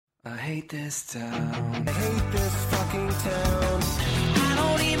I hate this town. I hate this fucking town. I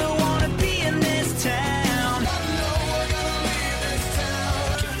don't even wanna be in this town. I know we're gonna leave this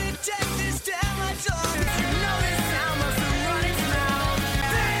town. Gonna take this down my door. You know this town must run its mouth.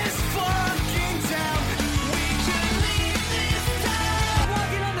 This fucking town. We should leave this town.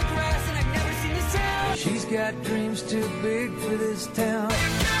 Walking on the grass and I've never seen this town. She's got dreams too big for this town.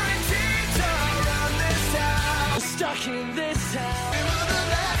 Guaranteed to run this town. Stuck in this town.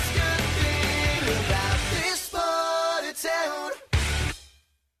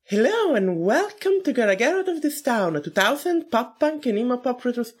 Hello and welcome to Gotta Get Out of This Town, a 2000 pop punk and emo pop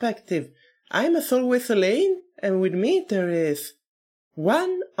retrospective. I'm as always Elaine, and with me there is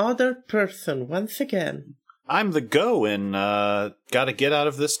one other person once again. I'm the Go in Gotta Get Out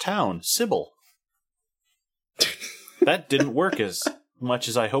of This Town, Sybil. That didn't work as much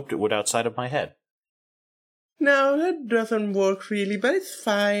as I hoped it would outside of my head. No, that doesn't work really, but it's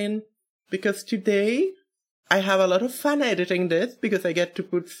fine, because today I have a lot of fun editing this, because I get to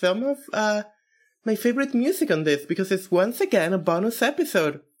put some of my favorite music on this, because it's once again a bonus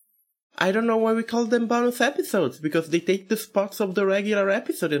episode. I don't know why we call them bonus episodes, because they take the spots of the regular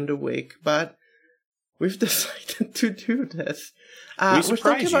episode in the week, but we've decided to do this. We're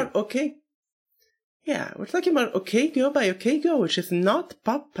talking about we're talking about OK Go by OK Go, which is not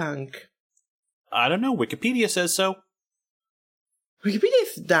pop punk. I don't know, Wikipedia says so. Wikipedia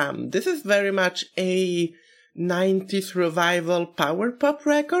is dumb. This is very much a 90s revival power pop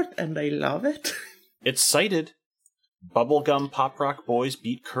record, and I love it. It's cited. Bubblegum Pop Rock Boys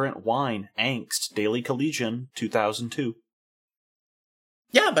Beat Current Wine, Angst, Daily Collegian, 2002.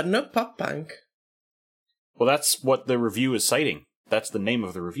 Yeah, but no pop punk. Well, that's what the review is citing. That's the name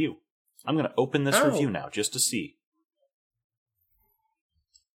of the review. I'm going to open this review now, just to see.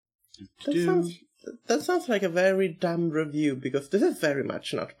 That sounds like a very dumb review, because this is very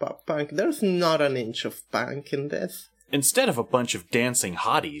much not pop punk. There's not an inch of punk in this. Instead of a bunch of dancing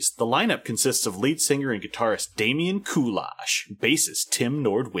hotties, the lineup consists of lead singer and guitarist Damian Kulash, bassist Tim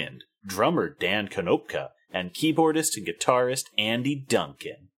Nordwind, drummer Dan Konopka, and keyboardist and guitarist Andy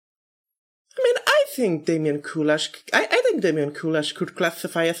Duncan. I mean, I think Damian Kulash could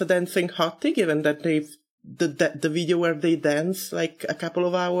classify as a dancing hottie, given that the video where they dance like a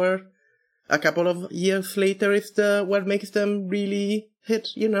couple of years later is what makes them really hit,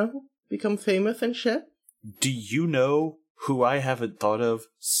 become famous and shit. Do you know who I haven't thought of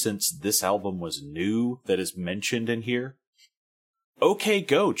since this album was new that is mentioned in here? OK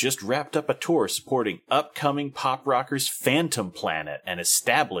Go just wrapped up a tour supporting upcoming pop rockers Phantom Planet and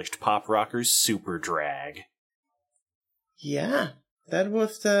established pop rockers Superdrag. Yeah, that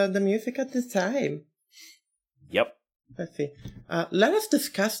was the music at the time. Yep. Let's see. Let us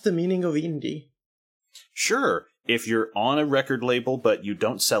discuss the meaning of indie. Sure. If you're on a record label but you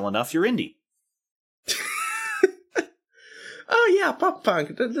don't sell enough, you're indie. Oh yeah, pop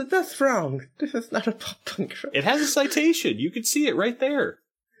punk. That's wrong. This is not a pop punk. It has a citation. You can see it right there.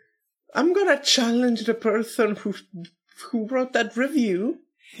 I'm gonna challenge the person who wrote that review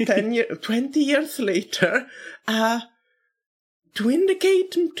 20 years later to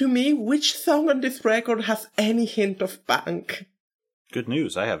indicate to me which song on this record has any hint of punk. Good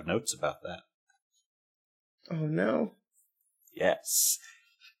news, I have notes about that. Oh no. Yes.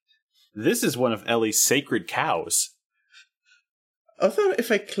 This is one of Ellie's sacred cows. Also, if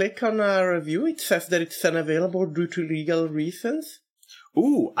I click on a review, it says that it's unavailable due to legal reasons.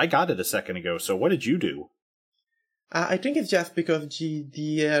 Ooh, I got it a second ago, so what did you do? I think it's just because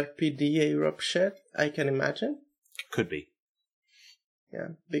GDPR Europe shit, I can imagine. Could be. Yeah,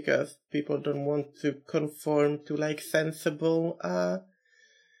 because people don't want to conform to, sensible,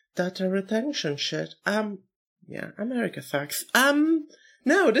 data retention shit. Yeah, America sucks.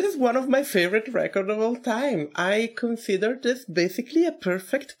 No, this is one of my favorite records of all time. I consider this basically a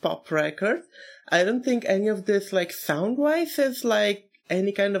perfect pop record. I don't think any of this, sound-wise is,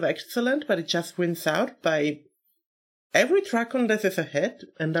 any kind of excellent, but it just wins out by... Every track on this is a hit,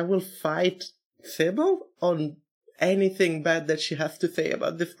 and I will fight Sybil on anything bad that she has to say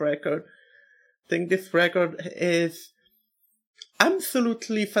about this record. I think this record is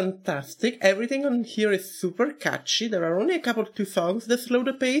absolutely fantastic. Everything on here is super catchy. There are only two songs that slow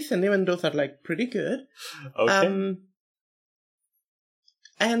the pace, and even those are pretty good. Okay.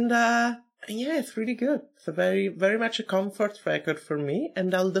 Yeah, it's really good. It's a very, very much a comfort record for me,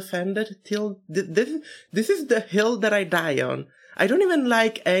 and I'll defend it till this is the hill that I die on. I don't even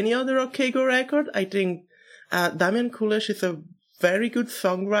like any other OK Go record. I think Damian Kulash is a very good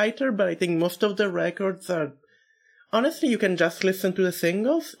songwriter, but I think most of the records are... Honestly, you can just listen to the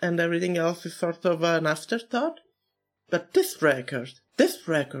singles, and everything else is sort of an afterthought. But this record is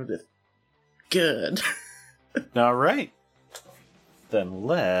good. All right. Then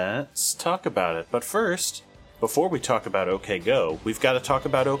let's talk about it. But first, before we talk about OK Go, we've got to talk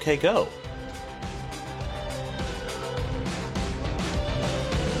about OK Go.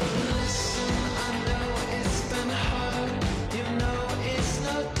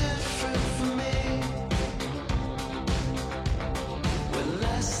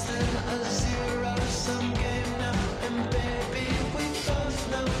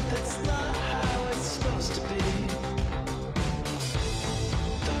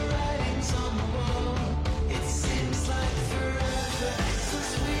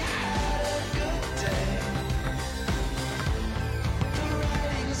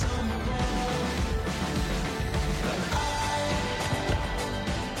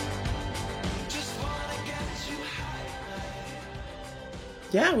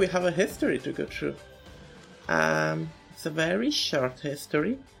 Yeah, we have a history to go through. It's a very short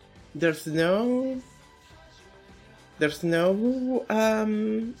history. There's no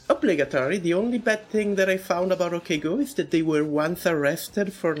obligatory. The only bad thing that I found about OK Go is that they were once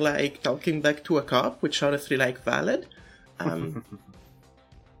arrested for like talking back to a cop, which honestly like valid. I've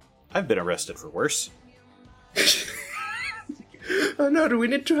been arrested for worse. Oh no, do we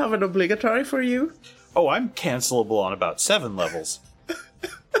need to have an obligatory for you? Oh, I'm cancelable on about 7 levels.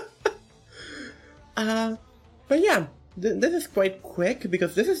 But yeah, this is quite quick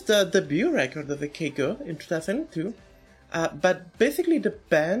because this is the debut record of OK Go in 2002. But basically the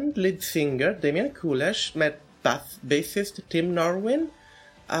band lead singer, Damian Kulesh, met bassist Tim Norwin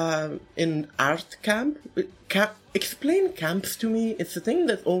in art camp. Explain camps to me. It's a thing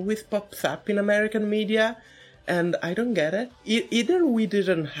that always pops up in American media, and I don't get it. Either we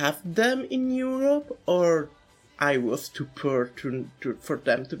didn't have them in Europe, or I was too poor for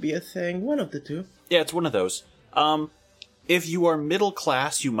them to be a thing. One of the two. Yeah, it's one of those. If you are middle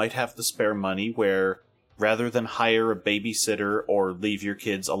class, you might have the spare money where rather than hire a babysitter or leave your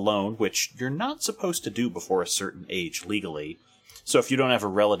kids alone, which you're not supposed to do before a certain age legally, so if you don't have a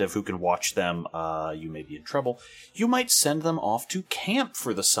relative who can watch them, you may be in trouble, you might send them off to camp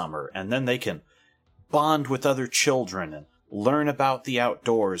for the summer, and then they can bond with other children and learn about the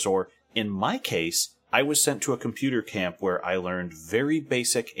outdoors, or in my case, I was sent to a computer camp where I learned very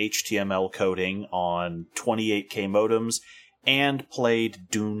basic HTML coding on 28K modems and played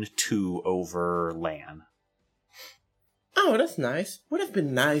Dune 2 over LAN. Oh, that's nice. Would have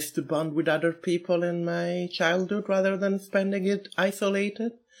been nice to bond with other people in my childhood rather than spending it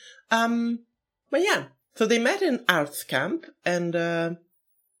isolated. But yeah, so they met in arts camp, and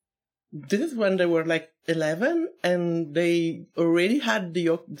this is when they were like 11, and they already had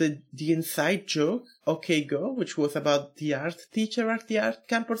the inside joke, OK Go, which was about the art teacher at the art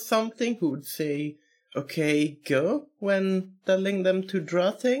camp or something, who would say, OK Go, when telling them to draw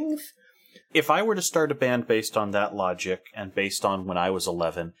things. If I were to start a band based on that logic, and based on when I was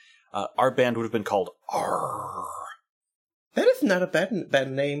 11, our band would have been called Arr. That is not a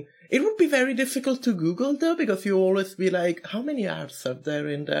bad name. It would be very difficult to Google, though, because you always be like, how many R's are there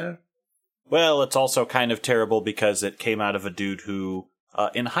in there? Well, it's also kind of terrible because it came out of a dude who,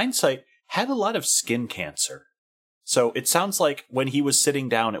 in hindsight, had a lot of skin cancer. So it sounds like when he was sitting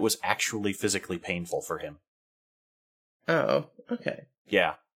down, it was actually physically painful for him. Oh, okay.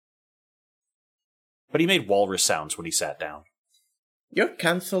 Yeah. But he made walrus sounds when he sat down. You're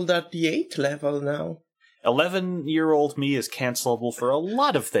cancelled at the 8th level now. 11-year-old me is cancelable for a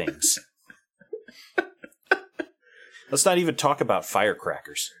lot of things. Let's not even talk about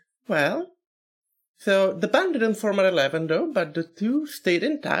firecrackers. Well, so the band didn't form at 11 though, but the two stayed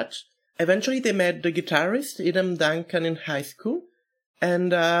in touch. Eventually they met the guitarist Idam Duncan in high school,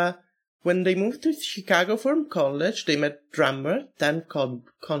 and when they moved to Chicago from college, they met drummer Dan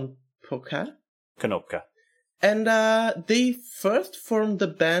Konopka. And they first formed the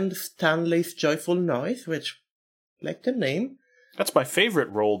band Stanley's Joyful Noise, which, like the name. That's my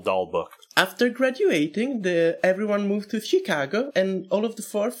favorite Roald Dahl book. After graduating, everyone moved to Chicago, and all of the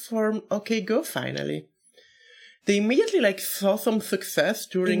four formed OK Go finally. They immediately saw some success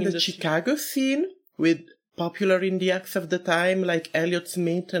touring in the Chicago scene with popular indie acts of the time like Elliott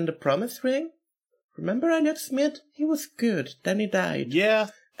Smith and The Promise Ring. Remember Elliott Smith? He was good. Then he died. Yeah.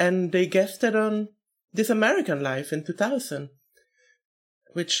 And they guested on This American Life in 2000,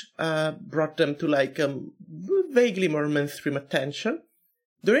 which brought them to vaguely more mainstream attention.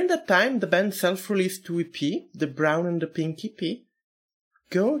 During that time, the band self-released 2 EP, The Brown and the Pink EP.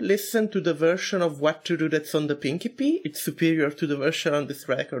 Go listen to the version of What to Do that's on the Pink EP. It's superior to the version on this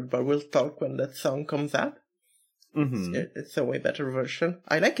record, but we'll talk when that song comes up. Mm-hmm. It's a way better version.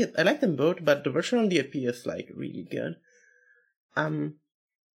 I like it. I like them both, but the version on the EP is like really good.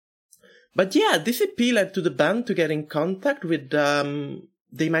 But yeah, this EP led to the band to get in contact with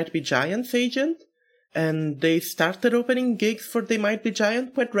They Might Be Giants agent, and they started opening gigs for They Might Be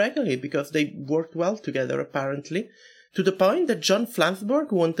Giant quite regularly because they worked well together apparently, to the point that John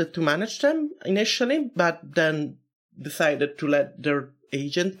Flansburgh wanted to manage them initially, but then decided to let their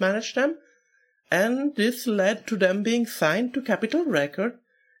agent manage them, and this led to them being signed to Capitol Records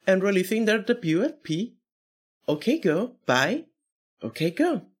and releasing their debut EP, OK Go, by OK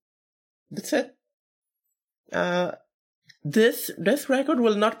Go. That's it. This record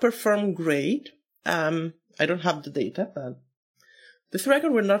will not perform great. I don't have the data, but this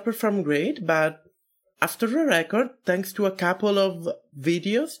record will not perform great, but after the record, thanks to a couple of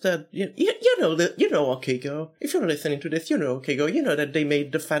videos that, you know OK Go. If you're listening to this, you know OK Go. You know that they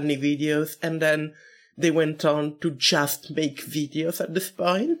made the funny videos and then they went on to just make videos at this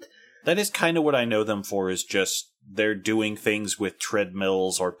point. That is kind of what I know them for, is just they're doing things with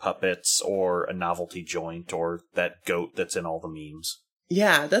treadmills or puppets or a novelty joint or that goat that's in all the memes.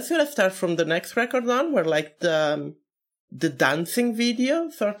 Yeah, that's gonna start from the next record on, where like the dancing video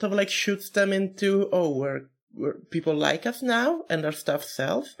sort of like shoots them into, we're people like us now and our stuff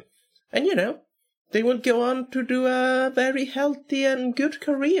sells. And they will go on to do a very healthy and good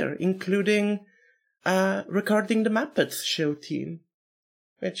career, including recording the Muppets show team.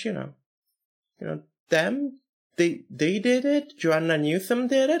 Which, them, they did it, Joanna Newsom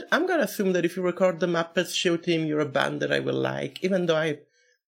did it. I'm gonna assume that if you record the Muppets show team, you're a band that I will like, even though I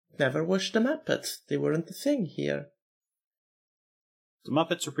never watched the Muppets. They weren't a thing here. The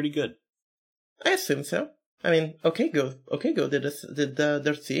Muppets are pretty good. I assume so. I mean, OK Go did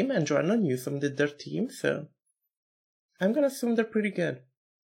their theme, and Joanna Newsom did their theme, so I'm gonna assume they're pretty good.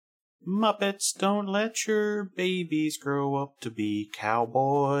 Muppets, don't let your babies grow up to be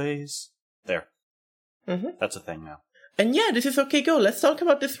cowboys. There. Mm-hmm. That's a thing now. And yeah, this is OK Go. Let's talk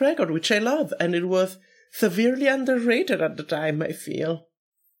about this record, which I love, and it was severely underrated at the time, I feel.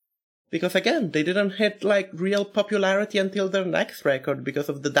 Because again, they didn't hit like real popularity until their next record because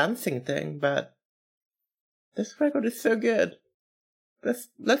of the dancing thing, but this record is so good.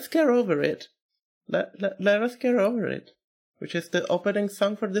 Let's get over it. Let us get over it. Which is the opening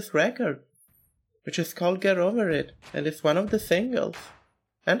song for this record, which is called Get Over It, and it's one of the singles,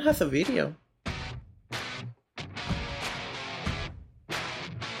 and has a video.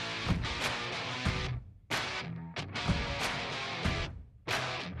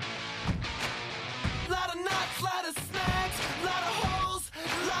 Lot of nuts, lot of snacks, lot of holes,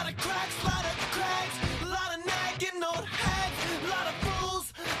 lot of cracks, lot of nagging old heads, lot of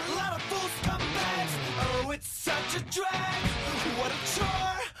fools scumbags. Oh, it's such a drag. What a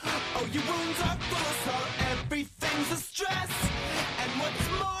chore! Oh, your wounds are full of sore. Everything's a stress. And what's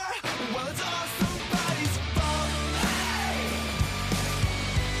more, well, it's all somebody's fault. Hey!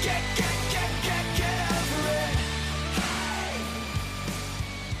 Get over it. Hey!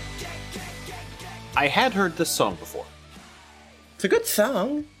 Get. I had heard this song before. It's a good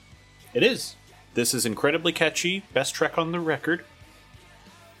song. It is. This is incredibly catchy. Best track on the record.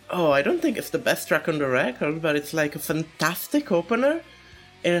 Oh, I don't think it's the best track on the record, but it's like a fantastic opener.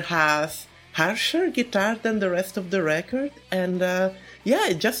 It has harsher guitar than the rest of the record, and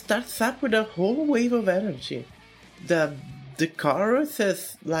it just starts up with a whole wave of energy. The chorus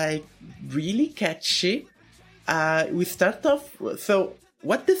is like really catchy. We start off, so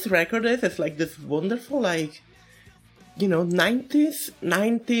what this record is like this wonderful like, 90s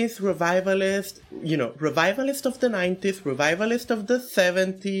revivalist, revivalist of the 90s, revivalist of the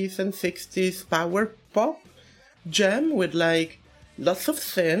 70s and 60s power pop jam with like lots of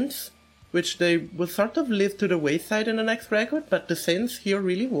synths, which they will sort of leave to the wayside in the next record, but the synths here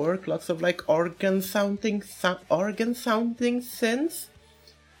really work. Lots of like organ sounding synths,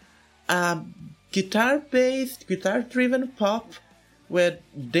 guitar-based, guitar-driven pop with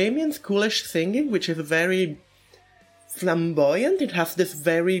Damien's Coolish singing, which is very flamboyant. It has this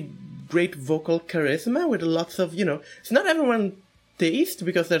very great vocal charisma with lots of, it's not everyone's taste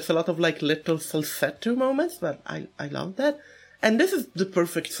because there's a lot of like little falsetto moments, but I love that. And this is the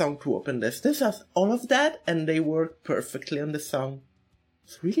perfect song to open this. This has all of that, and they work perfectly on the song.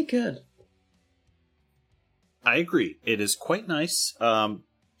 It's really good. I agree. It is quite nice.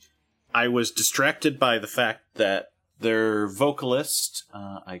 I was distracted by the fact that their vocalist,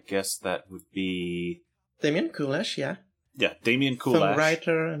 I guess that would be Damien Coolish, yeah. Yeah, Damien Coolish.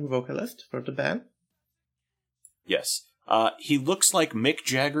 Songwriter and vocalist for the band. Yes. He looks like Mick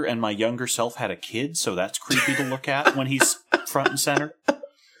Jagger and my younger self had a kid, so that's creepy to look at when he's front and center.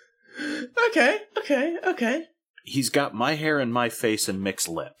 Okay. He's got my hair and my face and mixed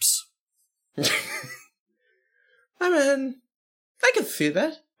lips. I mean, I can see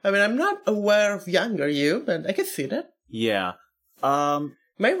that. I mean, I'm not aware of younger you, but I can see that. Yeah.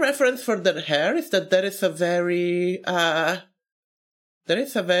 My reference for that hair is that there is a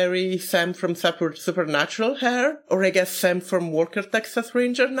very Sam from Supernatural hair, or I guess Sam from Walker, Texas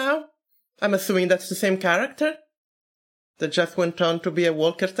Ranger now. I'm assuming that's the same character that just went on to be a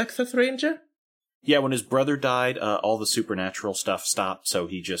Walker, Texas Ranger. Yeah, when his brother died, all the supernatural stuff stopped, so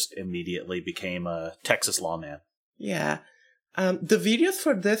he just immediately became a Texas lawman. Yeah. The videos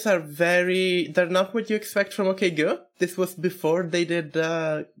for this they're not what you expect from OK Go. This was before they did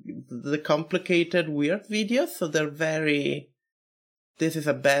the complicated, weird videos, so they're this is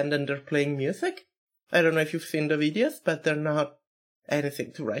a band and they're playing music. I don't know if you've seen the videos, but they're not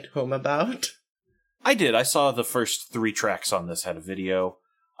anything to write home about. I did. I saw the first 3 tracks on this had a video.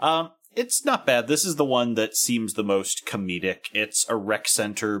 It's not bad. This is the one that seems the most comedic. It's a rec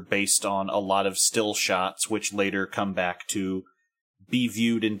center based on a lot of still shots, which later come back to be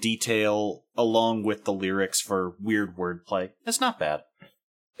viewed in detail along with the lyrics for weird wordplay. It's not bad.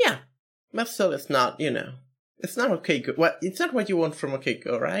 Yeah. But still, it's not, it's not OK Go. Well, it's not what you want from OK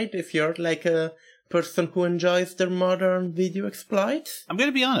Go, right? If you're like a person who enjoys their modern video exploits. I'm going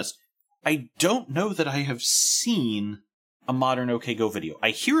to be honest. I don't know that I have seen a modern OK Go video. I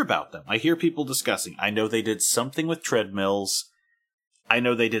hear about them. I hear people discussing. I know they did something with treadmills. I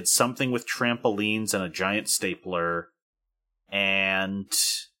know they did something with trampolines and a giant stapler. And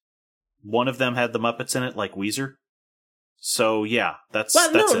one of them had the Muppets in it, like Weezer. So, yeah, that's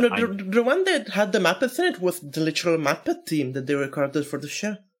it. The one that had the Muppets in it was the literal Muppet team that they recorded for the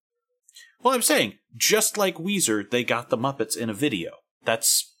show. Well, I'm saying, just like Weezer, they got the Muppets in a video.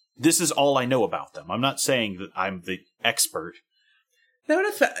 This is all I know about them. I'm not saying that I'm the expert. No,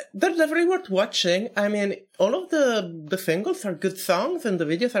 they're definitely worth watching. I mean, all of the singles are good songs, and the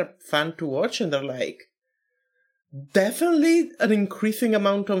videos are fun to watch, and they're like, definitely an increasing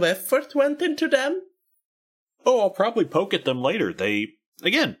amount of effort went into them. Oh, I'll probably poke at them later.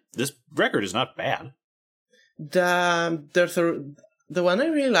 This record is not bad. The one I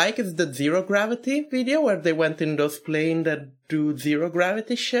really like is the Zero Gravity video, where they went in those planes that do zero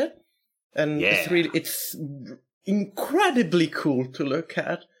gravity shit. And it's incredibly cool to look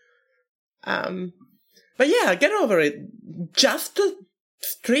at. But yeah, get over it. Just a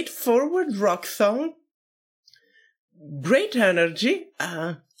straightforward rock song. Great energy.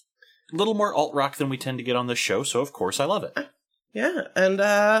 A little more alt-rock than we tend to get on this show, so of course I love it. Yeah,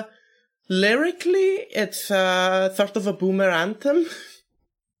 and lyrically, it's sort of a boomer anthem.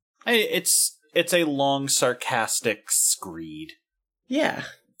 It's a long, sarcastic screed. Yeah.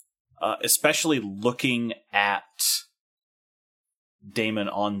 Especially looking at Damon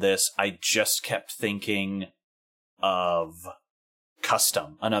on this, I just kept thinking of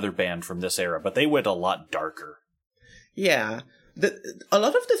Custom, another band from this era, but they went a lot darker. Yeah. A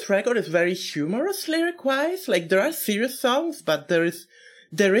lot of this record is very humorous lyric-wise. Like, there are serious songs, but there is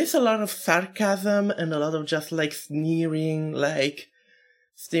a lot of sarcasm and a lot of just, like, sneering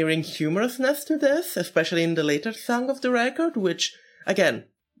humorousness to this, especially in the later song of the record, which, again,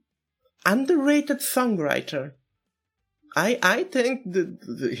 underrated songwriter. I think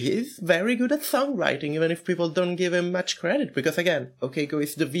he's very good at songwriting, even if people don't give him much credit, because, again, OK Go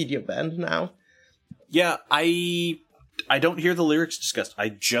is the video band now. Yeah, I don't hear the lyrics discussed. I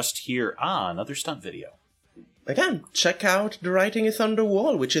just hear, another stunt video. Again, check out The Writing is on the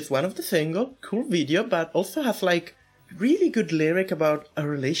Wall, which is one of the single. Cool video, but also has, like, really good lyric about a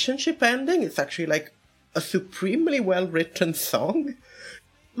relationship ending. It's actually, like, a supremely well-written song.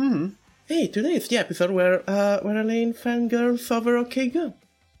 Hey, today is the episode where Elaine fangirls over OK Go.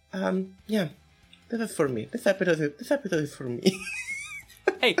 Yeah, this is for me. This episode is for me.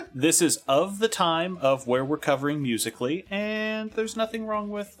 Hey, this is of the time of where we're covering musically, and there's nothing wrong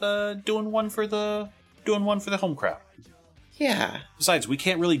with doing one for the home crowd. Yeah. Besides, we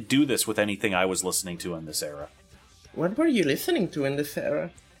can't really do this with anything I was listening to in this era. What were you listening to in this era?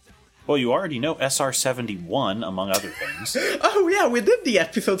 Well, you already know SR-71, among other things. Oh, yeah, we did the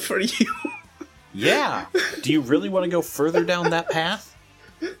episode for you. Yeah. Do you really want to go further down that path?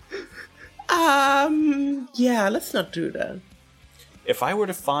 Yeah, let's not do that. If I were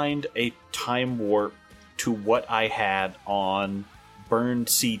to find a time warp to what I had on burned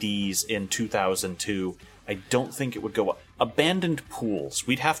CDs in 2002, I don't think it would go up. Abandoned Pools.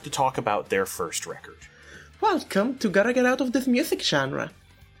 We'd have to talk about their first record. Welcome to Gotta Get Out of This Music Genre.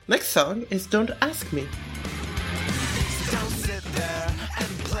 Next song is Don't Ask Me. Don't sit there and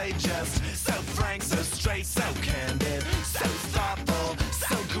play just so frank, so straight, so candid, so thoughtful,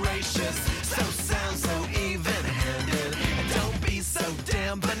 so gracious, so sound, so even.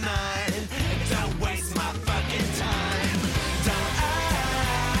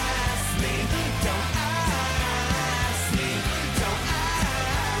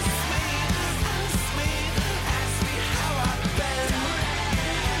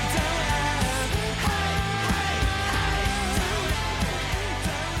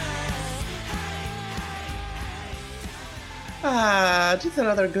 This is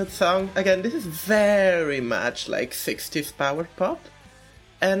another good song. Again, this is very much like 60s power pop.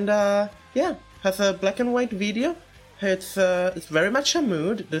 And, has a black and white video. It's very much a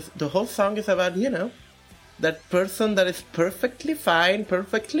mood. The whole song is about, that person that is perfectly fine,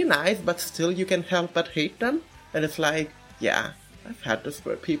 perfectly nice, but still you can help but hate them. And it's like, yeah, I've had this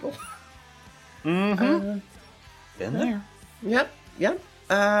for people. Mm-hmm. Been there. Yep.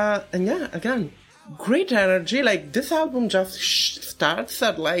 Again, great energy. Like, this album just starts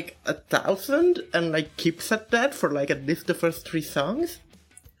at like 1,000 and like keeps at that for like at least the first 3 songs.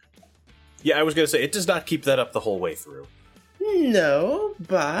 Yeah, I was gonna say, it does not keep that up the whole way through. No,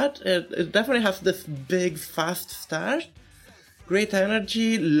 but it definitely has this big, fast start. Great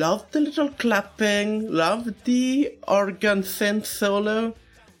energy, love the little clapping, love the organ synth solo.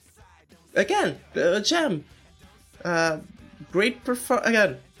 Again, a gem. Great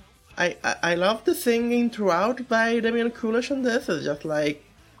again, I love the singing throughout by Damian Kulish on this. It's just like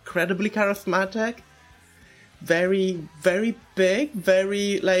incredibly charismatic. Very, very big,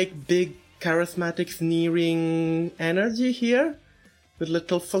 very like big charismatic sneering energy here. With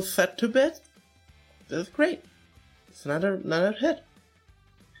little falsetto bit. That's great. It's another hit.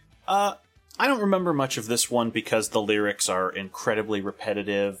 I don't remember much of this one because the lyrics are incredibly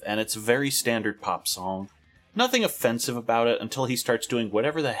repetitive and it's a very standard pop song. Nothing offensive about it until he starts doing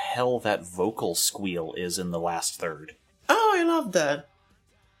whatever the hell that vocal squeal is in the last third. Oh, I love that.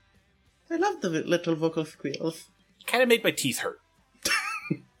 I love the little vocal squeals. Kind of made my teeth hurt.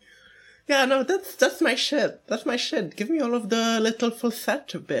 Yeah, no, that's my shit. That's my shit. Give me all of the little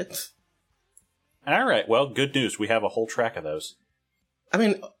falsetto bits. Alright, well, good news. We have a whole track of those. I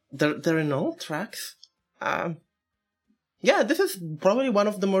mean, they're in all tracks. Yeah, this is probably one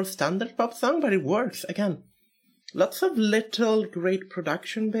of the more standard pop songs, but it works. Again, lots of little great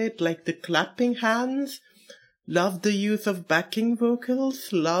production bit, like the clapping hands. Love the use of backing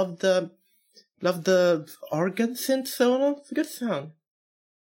vocals. Love the organ synth solo. It's a good song.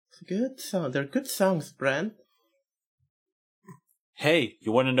 Good song. They're good songs, Brent. Hey,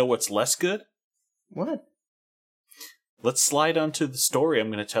 you want to know what's less good? What? Let's slide onto the story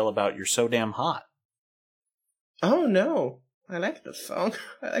I'm going to tell about You're So Damn Hot. Oh no, I like that song.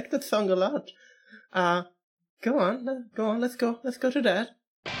 I like that song a lot. Go on, let's go to that.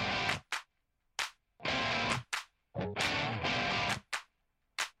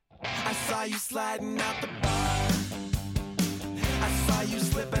 I saw you sliding out the bar. I saw you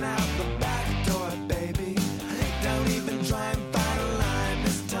slipping out the back door, baby. Don't even try and find a line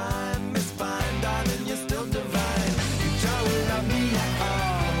this time. It's fine, darling, you're still divine. You don't love me at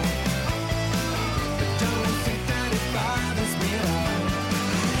all, but don't think that it bothers me at all.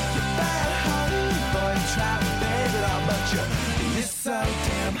 You're bad, honey, boy, try to babe it all, but you're so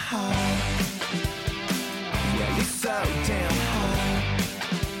damn hot. Yeah, you're so damn hot.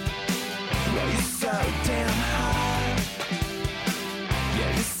 Yeah, you're so damn hot. Yeah,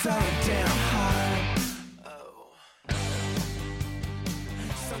 you're so damn hot. Oh.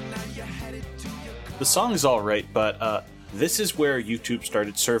 So now you're headed to your car. The song's alright, but this is where YouTube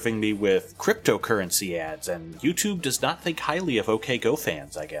started serving me with cryptocurrency ads, and YouTube does not think highly of OK Go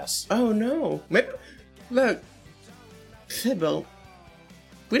fans, I guess. Oh no. Look, Sybil,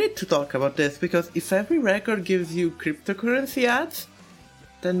 we need to talk about this, because if every record gives you cryptocurrency ads,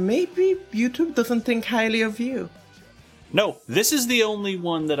 then maybe YouTube doesn't think highly of you. No, this is the only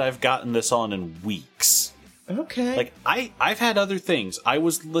one that I've gotten this on in weeks. Okay. Like, I've had other things. I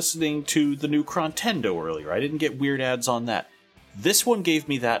was listening to the new Crontendo earlier. I didn't get weird ads on that. This one gave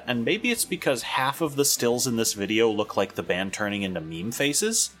me that, and maybe it's because half of the stills in this video look like the band turning into meme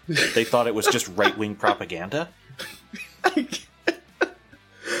faces. They thought it was just right-wing propaganda.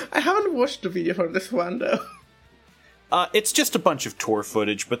 I haven't watched the video for this one, though. It's just a bunch of tour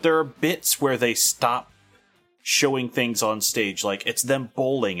footage, but there are bits where they stop showing things on stage, like it's them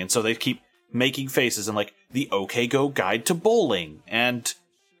bowling, and so they keep making faces and like the OK Go Guide to Bowling, and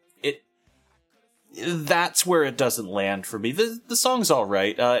that's where it doesn't land for me. The song's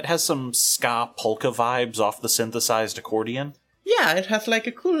alright. It has some ska polka vibes off the synthesized accordion. Yeah, it has like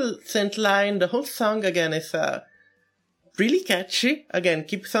a cool synth line. The whole song, again, is really catchy. Again,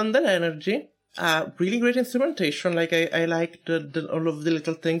 keeps on that energy. Really great instrumentation. Like, I like all of the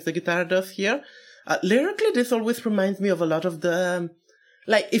little things the guitar does here. Lyrically, this always reminds me of a lot of the...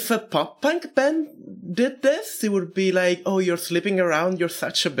 like, if a pop-punk band did this, it would be like, oh, you're slipping around, you're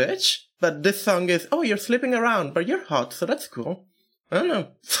such a bitch. But this song is, oh, you're slipping around, but you're hot, so that's cool. I don't know.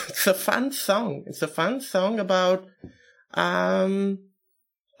 It's a fun song. It's a fun song about a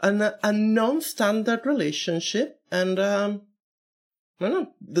non-standard relationship, and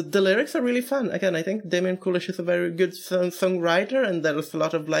No. The lyrics are really fun. Again, I think Damien Coolish is a very good songwriter, and there's a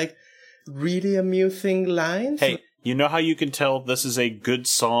lot of, like, really amusing lines. Hey, you know how you can tell this is a good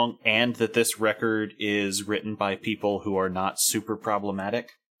song and that this record is written by people who are not super problematic?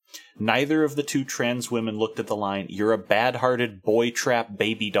 Neither of the two trans women looked at the line, "You're a bad-hearted boy trap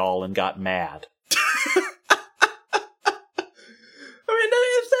baby doll," and got mad. I mean,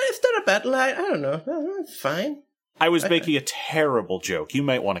 is that a bad line? I don't know. It's fine. I was making a terrible joke. You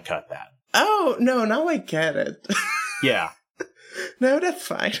might want to cut that. Oh, no, now I get it. Yeah. No, that's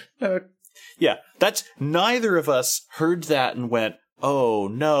fine. No. Yeah, that's neither of us heard that and went, "Oh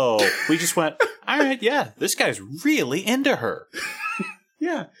no." We just went, "All right, yeah, this guy's really into her."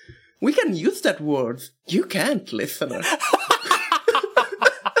 Yeah, we can use that word. You can't, listener.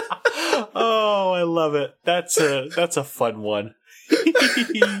 Oh, I love it. That's a fun one.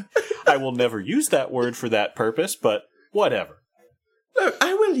 I will never use that word for that purpose, but whatever. Look,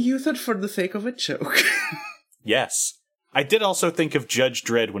 I will use it for the sake of a joke. Yes. I did also think of Judge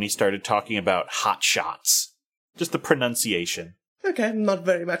Dredd when he started talking about hot shots. Just the pronunciation. Okay, I'm not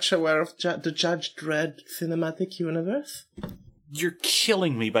very much aware of the Judge Dredd cinematic universe. You're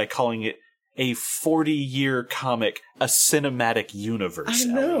killing me by calling it a 40-year comic, a cinematic universe. I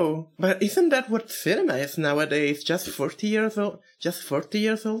know, but isn't that what cinema is nowadays? Just 40 years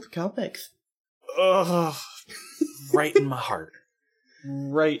old comics. Ugh. Right in my heart.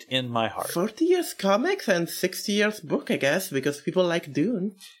 Right in my heart. 40 years comics and 60 years book, I guess, because people like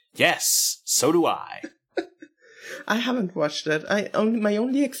Dune. Yes, so do I. I haven't watched it. My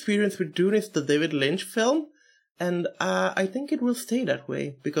only experience with Dune is the David Lynch film, and I think it will stay that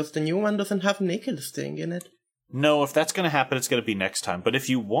way, because the new one doesn't have naked Sting in it. No, if that's going to happen, it's going to be next time. But if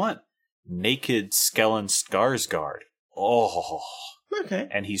you want naked Stellan Skarsgård, oh. Okay.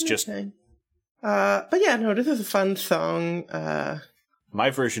 And he's just... Okay. But yeah, no, this is a fun song. My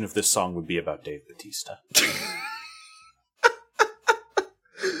version of this song would be about Dave Bautista.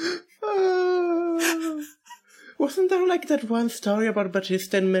 Wasn't there like that one story about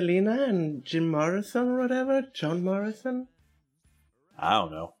Batista and Melina and Jim Morrison or whatever? John Morrison? I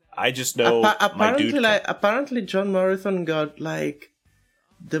don't know. I just know my dude... Apparently John Morrison got like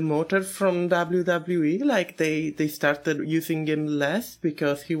demoted from WWE. Like they started using him less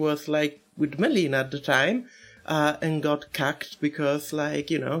because he was like with Melina at the time. And got cucked because, like,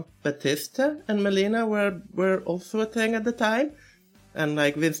 you know, Batista and Melina were also a thing at the time. And,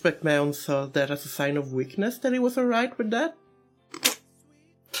 like, Vince McMahon saw that as a sign of weakness that he was alright with that.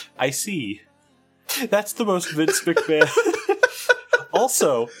 I see. That's the most Vince McMahon.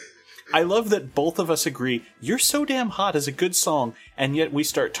 Also, I love that both of us agree, "You're So Damn Hot" is a good song, and yet we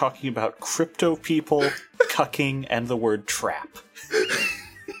start talking about crypto people, cucking, and the word trap.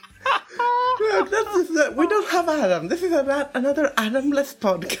 Look, we don't have Adam. This is another Adamless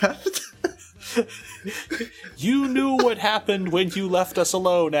podcast. You knew what happened when you left us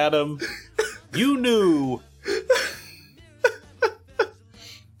alone, Adam. You knew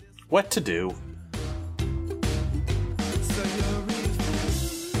what to do. So your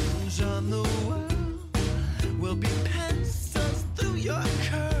revenge on the world will be pencils through your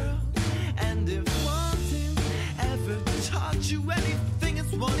curl. And if wanting ever taught you anything,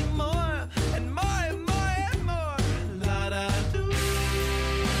 it's wanting more and more and more and more. La da do.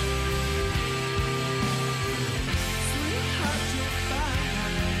 Sweetheart, you'll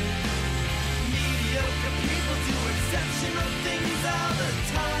find mediocre people do exceptional things all the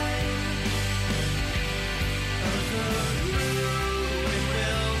time.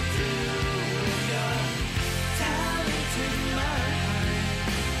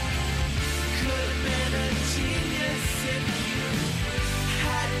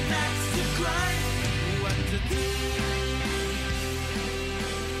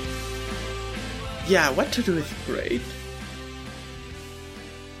 Yeah, What to Do is great.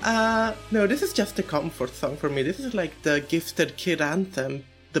 No, this is just a comfort song for me. This is like the Gifted Kid anthem.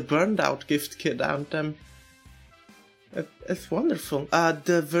 The burned out Gift Kid anthem. It's wonderful.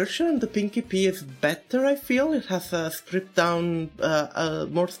 The version on the Pink EP is better, I feel. It has a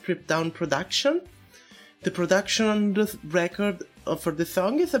more stripped down production. The production on the record for the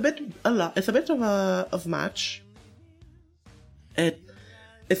song is a bit of a match.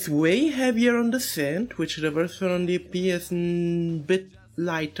 It's way heavier on the synth, which the version on the EP is a bit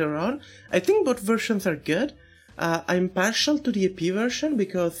lighter on. I think both versions are good. I'm partial to the EP version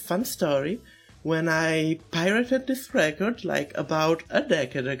because, fun story, when I pirated this record, like about a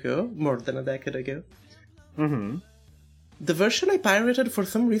decade ago, more than a decade ago, the version I pirated for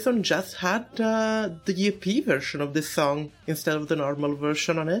some reason just had the EP version of this song instead of the normal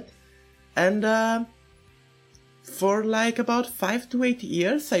version on it. And for like about 5 to 8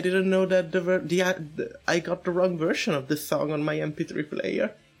 years, I didn't know that I got the wrong version of this song on my MP3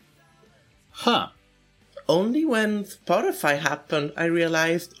 player. Huh. Only when Spotify happened, I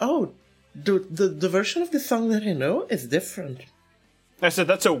realized, oh, the version of the song that I know is different. I said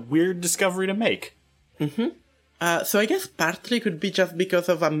that's a weird discovery to make. So I guess partly could be just because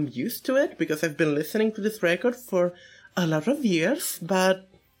of I'm used to it, because I've been listening to this record for a lot of years, but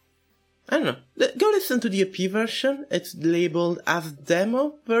I don't know. Go listen to the EP version. It's labeled as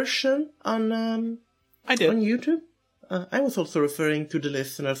demo version on I did. on YouTube. I was also referring to the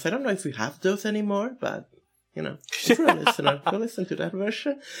listeners. I don't know if we have those anymore, but you know, if you're a listener, go listen to that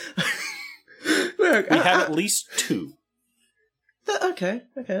version. Look, We have at least 2. Okay.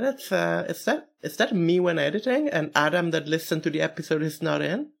 That's is that me when editing, and Adam that listened to the episode is not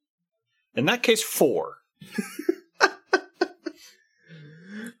in? In that case, 4.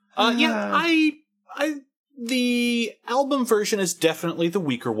 The album version is definitely the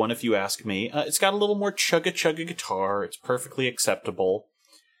weaker one, if you ask me. It's got a little more chugga guitar. It's perfectly acceptable.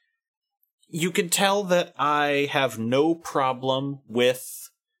 You can tell that I have no problem with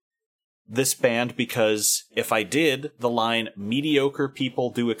this band, because if I did, the line "mediocre people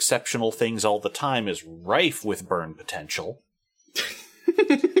do exceptional things all the time" is rife with burn potential.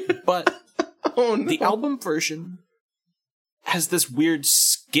 But Oh no. the album version has this weird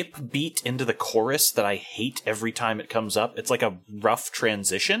skip beat into the chorus that I hate every time it comes up. It's like a rough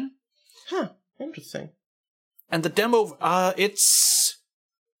transition. Huh. Interesting. And the demo, it's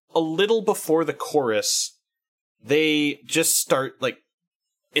a little before the chorus. They just start, like,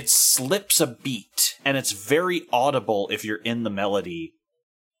 it slips a beat, and it's very audible if you're in the melody.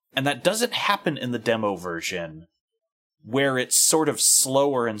 And that doesn't happen in the demo version, where it's sort of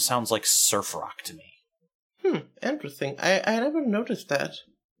slower and sounds like surf rock to me. Interesting. I never noticed that.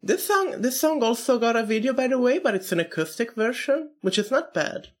 This song also got a video, by the way, but it's an acoustic version, which is not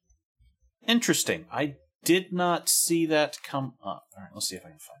bad. Interesting. I did not see that come up. Alright, let's see if I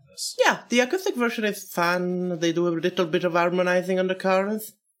can find this. Yeah, the acoustic version is fun. They do a little bit of harmonizing on the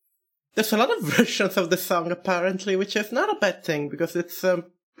chorus. There's a lot of versions of the song, apparently, which is not a bad thing, because it's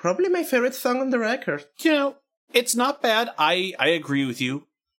probably my favorite song on the record. You know, it's not bad. I agree with you.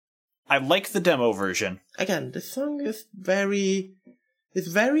 I like the demo version. Again, this song is very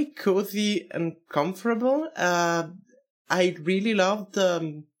cozy and comfortable. I really love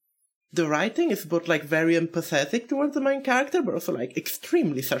the writing. It's both like very empathetic towards the main character, but also like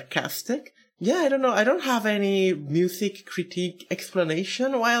extremely sarcastic. Yeah, I don't know. I don't have any music critique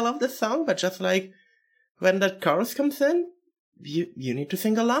explanation why I love this song, but just like when that chorus comes in, you need to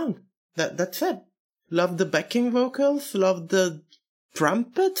sing along. That's it. Love the backing vocals. Love the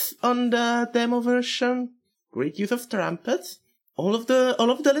trumpets on the demo version. Great use of trumpets. All of the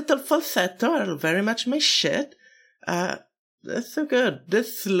little falsetto are very much my shit. That's so good.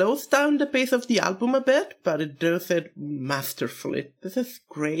 This slows down the pace of the album a bit, but it does it masterfully. This is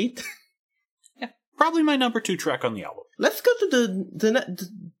great. Yeah, probably my number 2 track on the album. Let's go to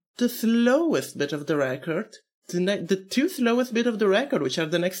the slowest bit of the record. The 2 slowest bit of the record, which are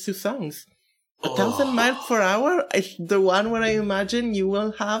the next 2 songs. 1,000 miles per hour is the one where I imagine you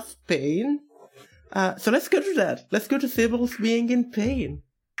will have pain. So let's go to that. Let's go to Sibyl's being in pain.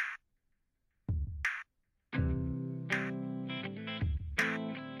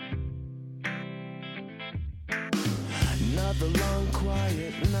 Another long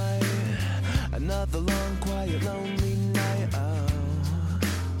quiet night, another long quiet lonely night. Oh,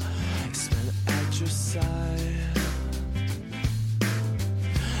 spent at your side.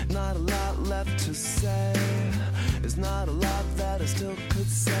 Not a lot left to say. There's not a lot that I still could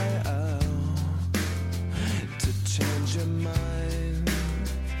say. Oh, to change your mind.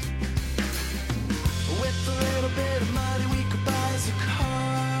 With a little bit of money we could buy us a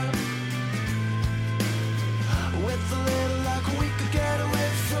car. With a little luck we could get away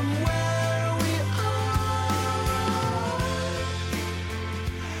from where we are.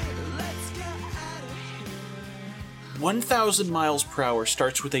 Let's get out of here. 1,000 miles per hour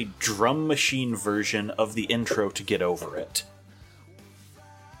starts with a drum machine version of the intro to Get Over It.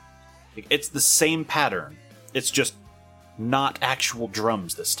 It's the same pattern. It's just not actual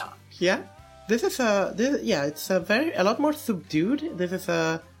drums this time. Yeah, it's a lot more subdued. This is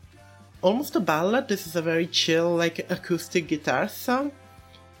almost a ballad. This is a very chill, like, acoustic guitar song.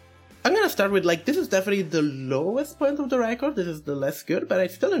 I'm gonna start with, like, this is definitely the lowest point of the record. This is the less good, but I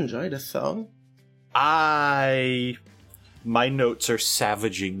still enjoy the song. My notes are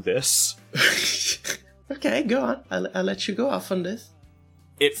savaging this. Okay, go on. I'll let you go off on this.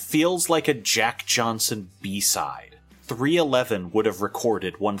 It feels like a Jack Johnson B-side. 311 would have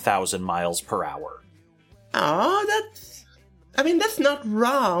recorded 1,000 miles per hour. Oh, that's not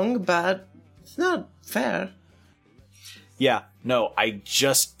wrong, but it's not fair. Yeah, no,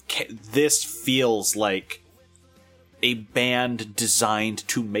 this feels like a band designed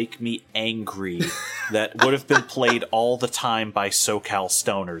to make me angry that would have been played all the time by SoCal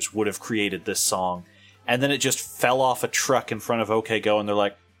stoners would have created this song. And then it just fell off a truck in front of OK Go, and they're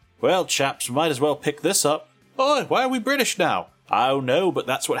like, well, chaps, might as well pick this up. Oh, why are we British now? I don't know, but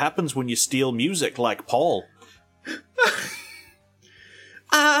that's what happens when you steal music like Paul.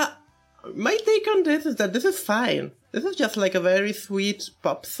 My take on this is that this is fine. This is just like a very sweet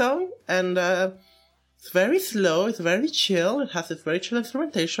pop song, and it's very slow, it's very chill, it has this very chill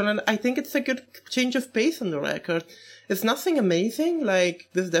instrumentation, and I think it's a good change of pace on the record. It's nothing amazing, like,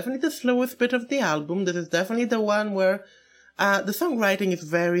 this is definitely the slowest bit of the album, this is definitely the one where the songwriting is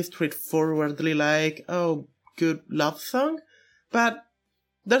very straightforwardly like, oh, good love song, but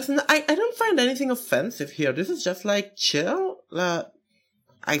I don't find anything offensive here. This is just like chill.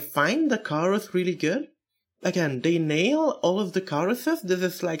 I find the chorus really good. Again, they nail all of the choruses. This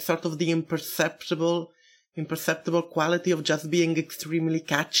is like sort of the imperceptible quality of just being extremely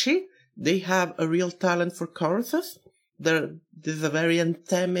catchy. They have a real talent for choruses. This is a very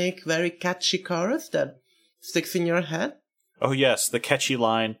anthemic, very catchy chorus that sticks in your head. Oh yes, the catchy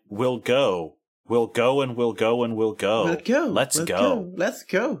line, we'll go. We'll go and we'll go and we'll go. We'll go. Let's we'll go. Let's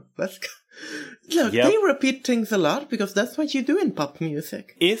go. Let's go. Look, Yep. They repeat things a lot because that's what you do in pop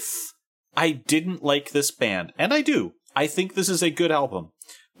music. If I didn't like this band, and I do, I think this is a good album,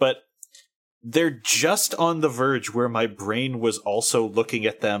 but they're just on the verge where my brain was also looking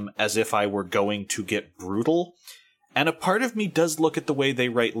at them as if I were going to get brutal. And a part of me does look at the way they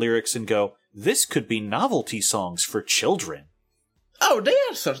write lyrics and go, this could be novelty songs for children. Oh, they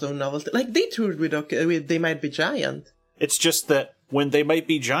are sort of novelty. Like, they toured with They Might Be Giant. It's just that when They Might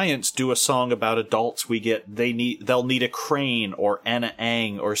Be Giants do a song about adults, they'll need a crane or Anna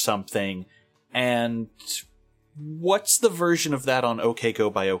Ang or something. And what's the version of that on OK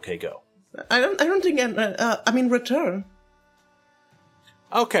Go by OK Go? I don't think, Return.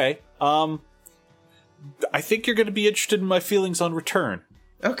 Okay, I think you're going to be interested in my feelings on Return.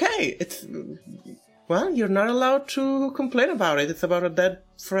 Okay, well, you're not allowed to complain about it. It's about a dead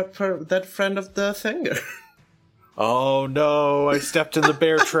friend of the singer. Oh no, I stepped in the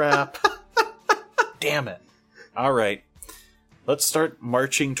bear trap. Damn it. All right. Let's start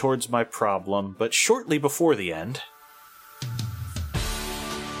marching towards my problem, but shortly before the end.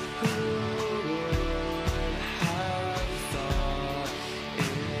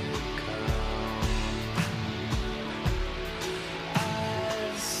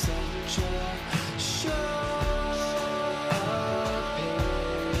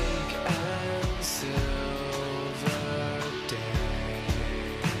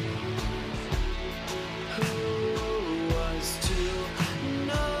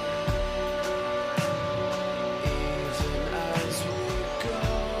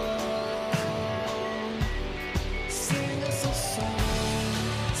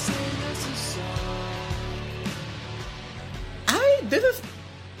 This is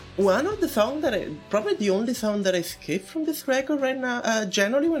one of the songs probably the only song that I skip from this record right now,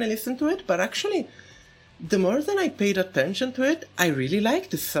 generally when I listen to it, but actually, the more than I paid attention to it, I really like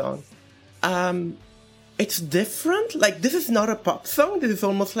this song. It's different, like, this is not a pop song, this is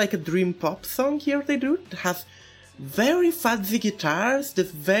almost like a dream pop song here they do. It has very fuzzy guitars,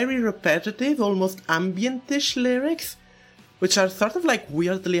 this very repetitive, almost ambient-ish lyrics, which are sort of like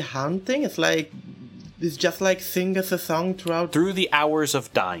weirdly haunting. It's just like sing us a song Through the Hours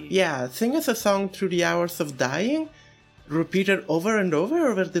of Dying. Yeah, sing us a song through the hours of dying, repeated over and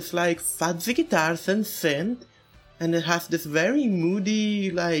over this like fuzzy guitars and synth, and it has this very moody,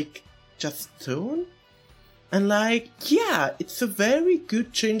 like, just tone. And like, yeah, it's a very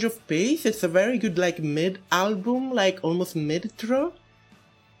good change of pace, it's a very good like mid-album, like almost mid-throw,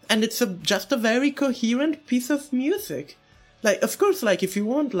 and it's just a very coherent piece of music. Like, of course, like, if you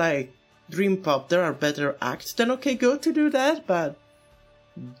want like dream pop, there are better acts than OK Go to do that, but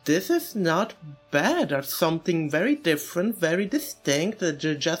this is not bad. There's something very different, very distinct that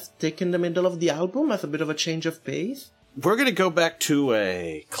you just stick in the middle of the album as a bit of a change of pace. We're going to go back to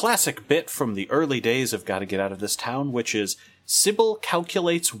a classic bit from the early days of Gotta Get Out of This Town, which is Sybil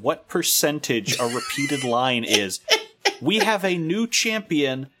calculates what percentage a repeated line is. We have a new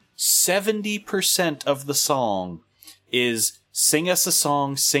champion. 70% of the song is sing us a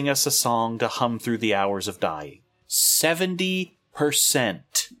song to hum through the hours of dying. 70%.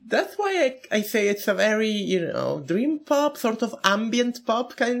 That's why I say it's a very, dream pop, sort of ambient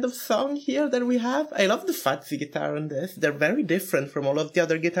pop kind of song here that we have. I love the fuzzy guitar on this. They're very different from all of the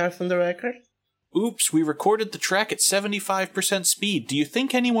other guitars on the record. Oops, we recorded the track at 75% speed. Do you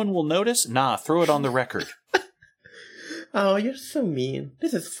think anyone will notice? Nah, throw it on the record. Oh, you're so mean.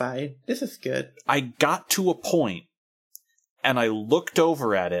 This is fine. This is good. I got to a point, and I looked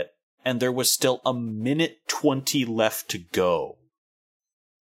over at it, and there was still 1:20 left to go.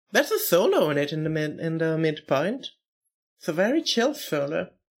 There's a solo in it in the midpoint. It's a very chill solo.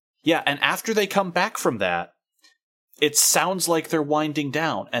 Yeah, and after they come back from that, it sounds like they're winding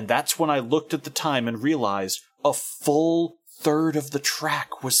down, and that's when I looked at the time and realized a full third of the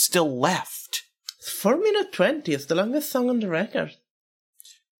track was still left. It's 4:20. It's the longest song on the record.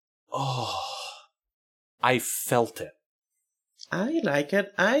 Oh, I felt it. I like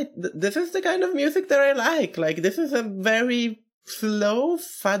it. This is the kind of music that I like. Like, this is a very slow,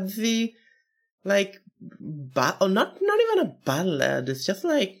 fuzzy, like, not even a ballad. It's just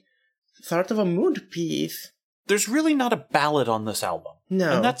like sort of a mood piece. There's really not a ballad on this album.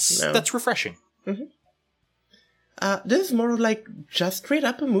 No. And that's refreshing. Mm-hmm. This is more like just straight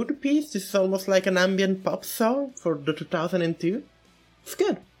up a mood piece. This is almost like an ambient pop song for the 2002. It's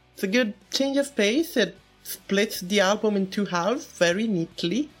good. It's a good change of pace. It splits the album in two halves very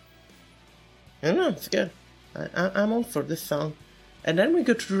neatly. I don't know, it's good. I'm all for this song. And then we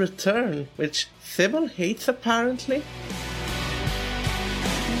go to Return, which Sybil hates apparently.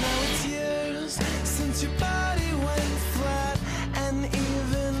 Now it's years since your body went flat, and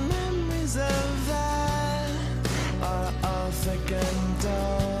even memories of that are all thick and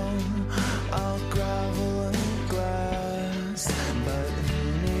dull, all gravel and glass. But who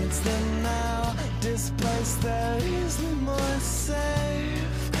needs them now? Displaced, they're easily more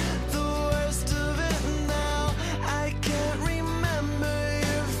safe. The worst of it now, I can't remember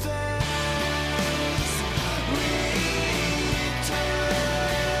your face.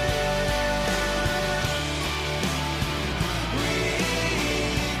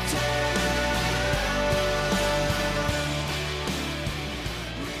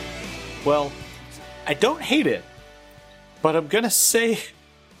 Well, I don't hate it, but I'm gonna say...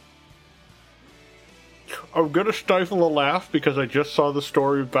 I'm gonna stifle a laugh because I just saw the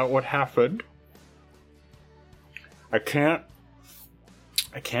story about what happened. I can't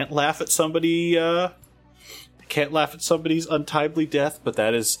laugh at somebody, I can't laugh at somebody's untimely death, but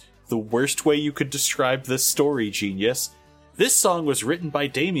that is the worst way you could describe this story, genius. This song was written by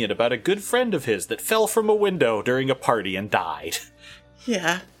Damien about a good friend of his that fell from a window during a party and died.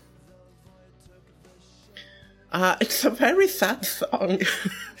 Yeah. It's a very sad song.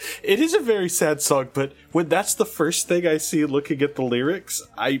 It is a very sad song, but when that's the first thing I see looking at the lyrics,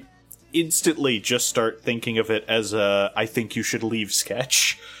 I instantly just start thinking of it as a I think you should leave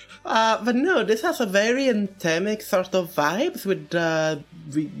sketch. But no, this has a very anthemic sort of vibes with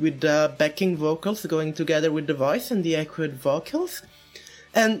backing vocals going together with the voice and the echoed vocals.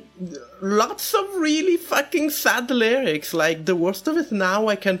 And lots of really fucking sad lyrics, like the worst of it now,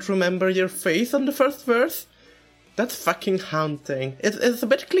 I can't remember your face on the first verse. That's fucking haunting. It's a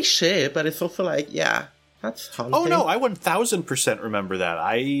bit cliche, but it's also like, yeah, that's haunting. Oh no, I 1000% remember that.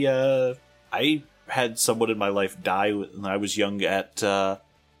 I had someone in my life die when I was young at, I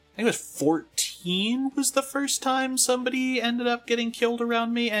think it was 14 was the first time somebody ended up getting killed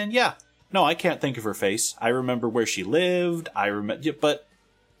around me, and yeah, no, I can't think of her face. I remember where she lived, but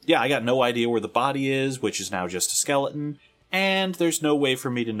yeah, I got no idea where the body is, which is now just a skeleton, and there's no way for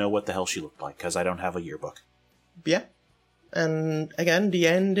me to know what the hell she looked like, because I don't have a yearbook. Yeah. And again, the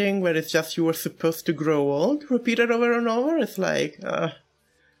ending where it's just you were supposed to grow old, repeated over and over, it's like,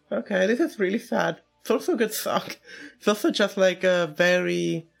 okay, this is really sad. It's also a good song. It's also just like a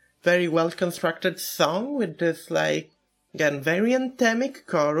very, very well-constructed song with this, like, again, very anthemic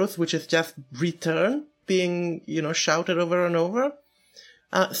chorus, which is just return being, shouted over and over.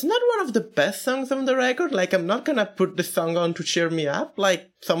 It's not one of the best songs on the record. Like, I'm not gonna put the song on to cheer me up,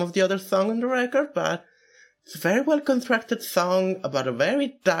 like some of the other songs on the record, but it's a very well-constructed song about a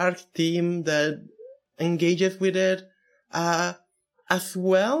very dark theme that engages with it, as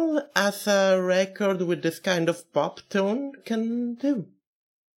well as a record with this kind of pop tone can do.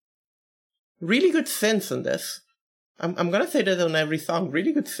 Really good synths on this. I'm gonna say that on every song.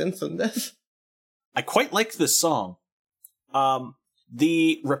 Really good synths on this. I quite liked this song.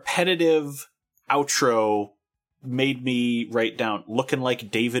 The repetitive outro made me write down, looking like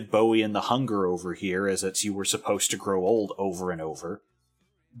David Bowie in The Hunger over here, as it's you were supposed to grow old over and over.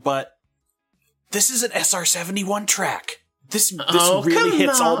 But this is an SR-71 track. This really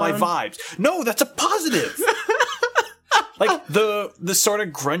hits all my vibes. No, that's a positive. Like the sort of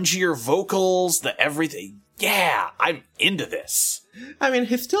grungier vocals, the everything. Yeah, I'm into this. I mean,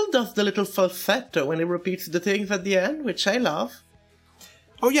 he still does the little falsetto when he repeats the things at the end, which I love.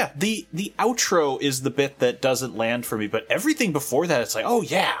 Oh yeah, the outro is the bit that doesn't land for me, but everything before that, it's like, oh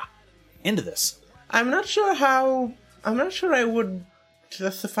yeah, into this. I'm not sure I would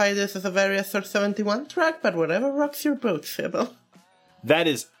justify this as a very SR-71 track, but whatever rocks your boat, Sybil. That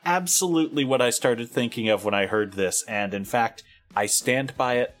is absolutely what I started thinking of when I heard this, and in fact, I stand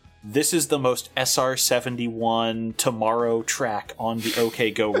by it. This is the most SR-71 Tomorrow track on the OK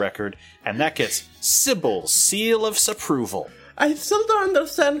Go record, and that gets Sybil's seal of approval. I still don't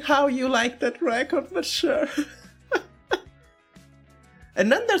understand how you like that record, but sure.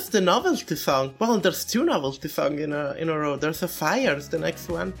 And then there's the novelty song. Well, there's two novelty songs in a row. There's a Fires, the next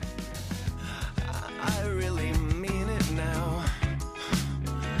one. I really mean it now.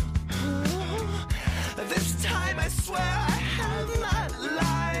 This time I swear I have not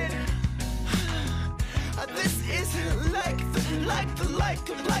lied. This isn't like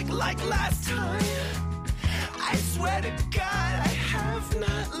last time. I swear to God I have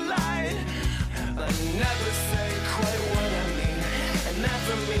not lied. I never say quite what I mean. I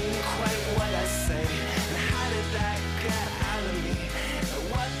never mean quite what I say. And how did that get out of me? And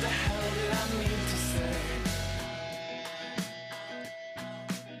what the hell did I mean to say?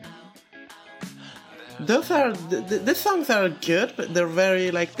 Those are the songs are good, but they're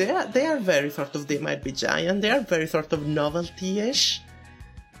very like they are very sort of They Might Be Giant. They are very sort of novelty-ish.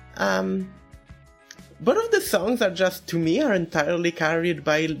 Both of the songs are just, to me, are entirely carried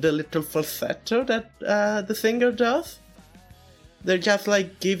by the little falsetto that the singer does. They just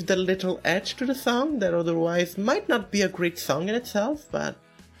like give the little edge to the song that otherwise might not be a great song in itself, but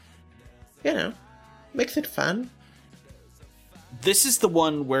you know, makes it fun. This is the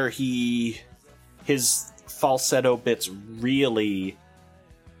one where his falsetto bits really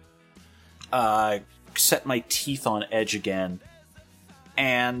set my teeth on edge again.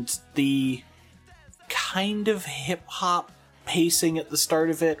 And the kind of hip-hop pacing at the start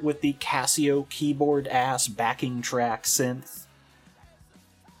of it with the Casio keyboard-ass backing track synth.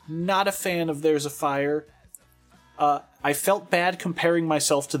 Not a fan of There's a Fire. I felt bad comparing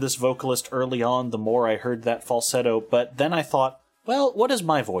myself to this vocalist early on the more I heard that falsetto, but then I thought, well, what does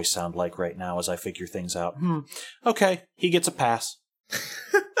my voice sound like right now as I figure things out? Okay, he gets a pass.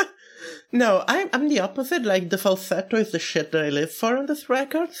 No, I'm the opposite. Like, the falsetto is the shit that I live for on this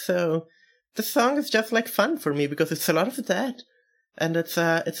record, so the song is just like fun for me because it's a lot of that. And it's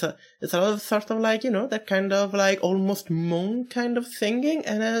a lot of sort of like, you know, that kind of like almost moan kind of singing,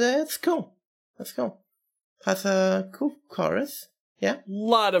 and it's cool. That's cool. Has a cool chorus. Yeah.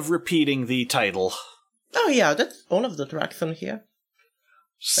 Lot of repeating the title. Oh yeah, that's all of the tracks on here.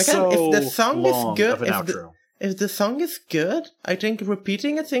 Again, So if the song long is good, of an outro. if the song is good, I think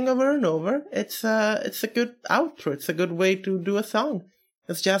repeating a thing over and over, it's a good outro. It's a good way to do a song.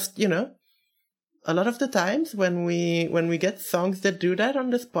 It's just, you know, a lot of the times when we get songs that do that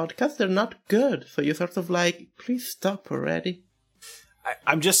on this podcast, they're not good. So you sort of like, please stop already.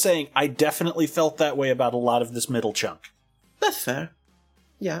 I'm just saying, I definitely felt that way about a lot of this middle chunk. That's fair.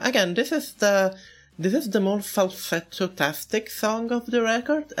 Yeah, again, this is the more falsetto-tastic song of the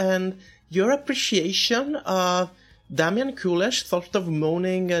record, and your appreciation of Damian Kulesh sort of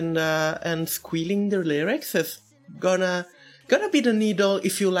moaning and squealing their lyrics is gonna be the needle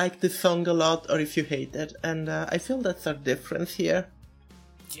if you like this song a lot or if you hate it, and I feel that's our difference here.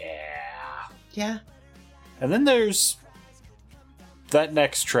 Yeah. And then there's that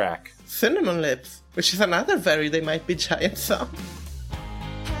next track. Cinnamon Lips, which is another very They Might Be Giant song.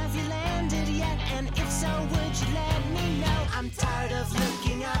 Have you landed yet? And if so, would you let me know? I'm tired of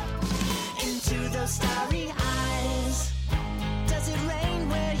looking up into those starry eyes. Does it rain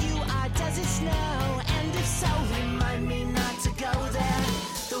where you are? Does it snow? And if so, remind me not to go there.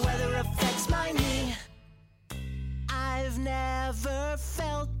 The weather affects my knee. I've never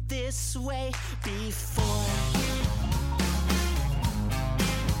felt this way before.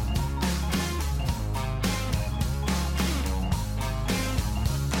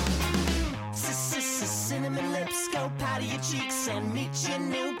 Cinnamon lips, go powder your cheeks and meet your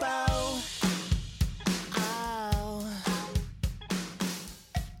new beau. Oh.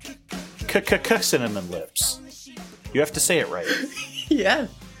 Cinnamon Lips. You have to say it right. Yeah.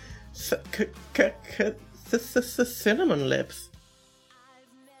 Cinnamon Lips.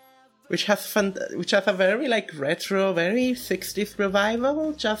 Which has a very like retro, very 60s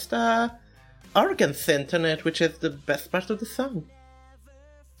revival, just a organ synth in it, which is the best part of the song.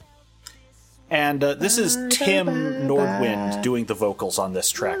 And this is Tim Nordwind doing the vocals on this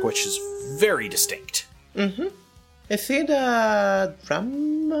track, which is very distinct. Mm-hmm. Is he the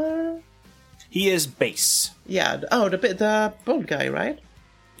drummer? He is bass. Yeah. The bald guy, right?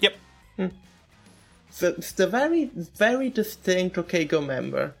 Yep. it's the very, very distinct OK Go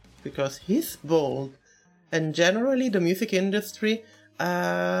member, because he's bold, and generally the music industry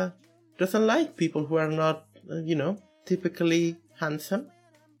doesn't like people who are not, typically handsome.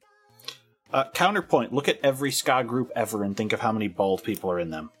 Counterpoint, look at every ska group ever and think of how many bald people are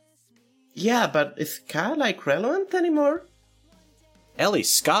in them. Yeah, but is ska, relevant anymore? Ellie,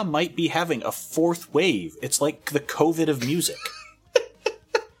 ska might be having a fourth wave. It's like the COVID of music.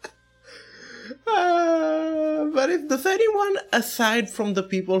 But does anyone, aside from the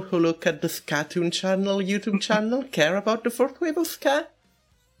people who look at the Skatoon channel, YouTube channel, care about the fourth wave of ska?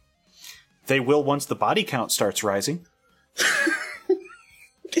 They will once the body count starts rising.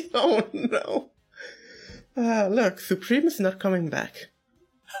 Oh no. Look, Supreme is not coming back.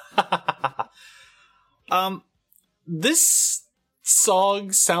 This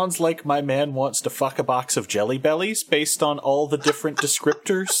song sounds like my man wants to fuck a box of Jelly Bellies based on all the different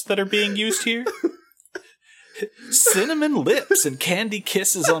descriptors that are being used here. Cinnamon lips and candy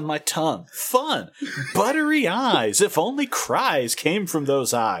kisses on my tongue. Fun. Buttery eyes. If only cries came from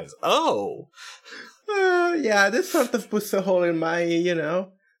those eyes. Oh. Yeah, this sort of puts a hole in my,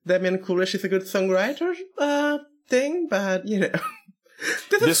 Damian Coolish is a good songwriter thing, but,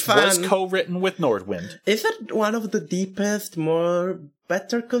 this was co-written with Nordwind. Is it one of the deepest,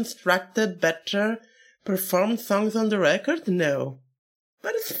 better constructed, better performed songs on the record? No.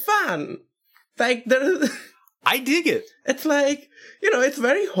 But it's fun. I dig it. It's it's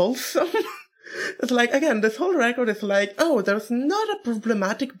very wholesome. It's again, this whole record is there's not a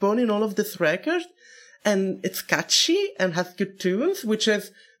problematic bone in all of this record, and it's catchy and has good tunes, which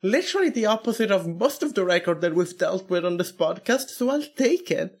is literally the opposite of most of the record that we've dealt with on this podcast, so I'll take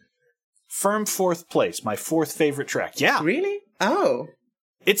it. Firm fourth place, my fourth favorite track. Yeah. Really? Oh.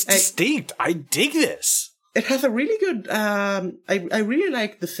 It's distinct. I dig this. It has a really good, I really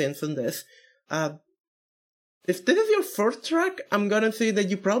like the synths on this. If this is your fourth track, I'm gonna say that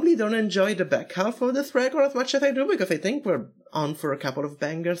you probably don't enjoy the back half of this record as much as I do, because I think we're on for a couple of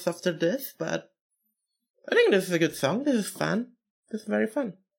bangers after this, but I think this is a good song. This is fun. This is very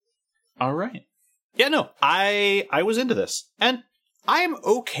fun. All right. Yeah, no, I was into this. And I'm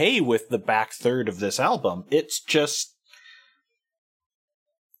okay with the back third of this album. It's just...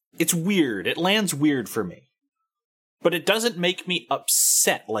 it's weird. It lands weird for me. But it doesn't make me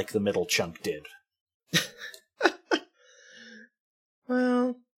upset like the middle chunk did.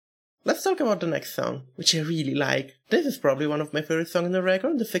 Well, let's talk about the next song, which I really like. This is probably one of my favorite songs on the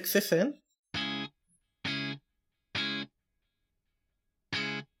record, The Fix Is In.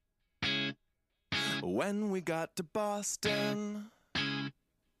 When we got to Boston,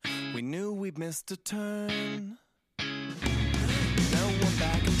 we knew we'd missed a turn. No one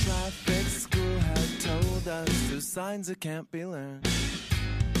back in traffic school had told us through signs that can't be learned.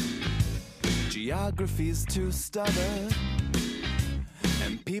 Geography's too stubborn,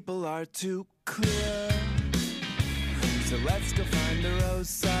 and people are too clear. So let's go find a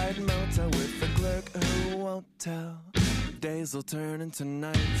roadside motel with a clerk who won't tell. Days will turn into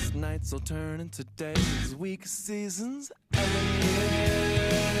nights, nights will turn into days, week, seasons, and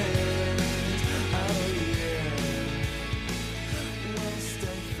years.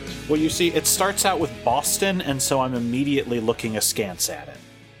 Well, you see, it starts out with Boston, and so I'm immediately looking askance at it.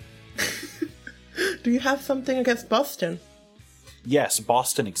 Do you have something against Boston? Yes,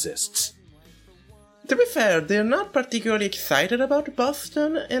 Boston exists. To be fair, they're not particularly excited about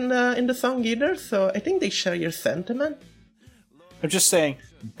Boston in the song either, so I think they share your sentiment. I'm just saying,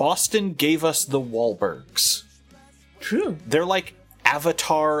 Boston gave us the Wahlbergs. True. They're like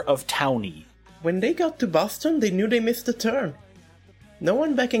Avatar of Townie. When they got to Boston, they knew they missed a turn. No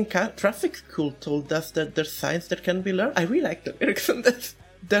one back in traffic school told us that there's signs that can be learned. I really like the lyrics on this.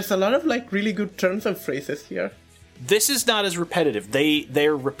 There's a lot of really good turns and phrases here. This is not as repetitive.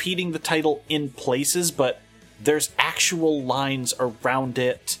 They're repeating the title in places, but there's actual lines around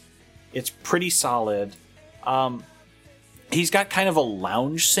it. It's pretty solid. He's got kind of a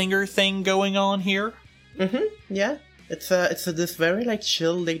lounge singer thing going on here. Yeah. It's this very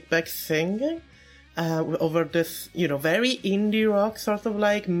chill, laid back singing over this, very indie rock sort of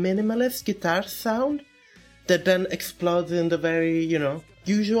minimalist guitar sound that then explodes in the very,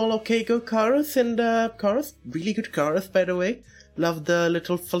 usual OK Go chorus in the chorus. Really good chorus, by the way. Love the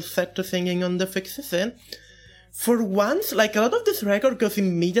little falsetto singing on the fixes in. For once, a lot of this record goes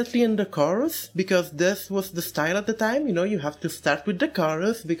immediately in the chorus, because this was the style at the time. You have to start with the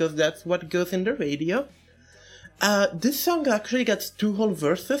chorus, because that's what goes in the radio. This song actually gets 2 whole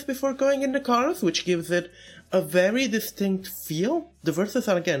verses before going in the chorus, which gives it a very distinct feel. The verses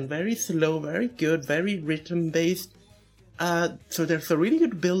are, again, very slow, very good, very rhythm-based. So there's a really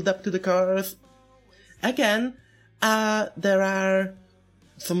good build-up to the chorus. again, there are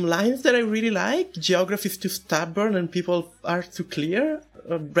some lines that I really like. Geography is too stubborn and people are too clear.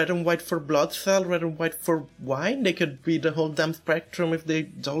 Red and white for blood cell, red and white for wine. They could be the whole damn spectrum if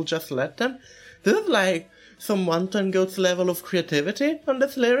they all just let them. This is like some Mountain Goats level of creativity on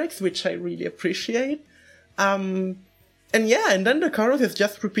this lyrics, which I really appreciate. And then the chorus is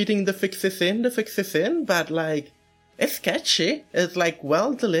just repeating the fixes in, but like, it's catchy. It's like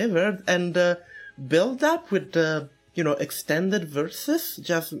well delivered, and the build up with the, extended verses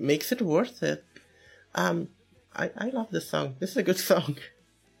just makes it worth it. I love this song. This is a good song.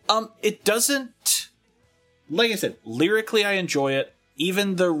 It doesn't... Like I said, lyrically I enjoy it.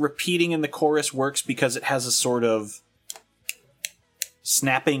 Even the repeating in the chorus works because it has a sort of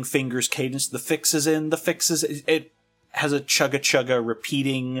snapping fingers cadence. The fixes in, it has a chugga-chugga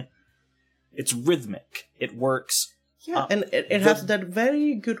repeating. It's rhythmic. It works. Yeah, and it has that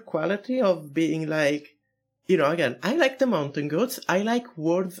very good quality of being like, again, I like the Mountain Goats. I like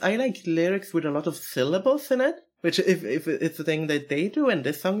words. I like lyrics with a lot of syllables in it, which if it's the thing that they do and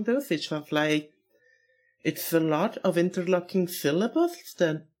this song does, it's just like, it's a lot of interlocking syllables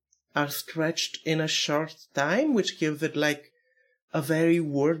that are stretched in a short time, which gives it like a very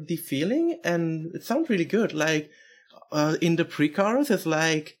wordy feeling, and it sounds really good. Like, in the pre-chorus, it's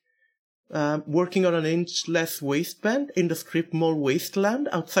like, working on an inch less waistband in the strip mall wasteland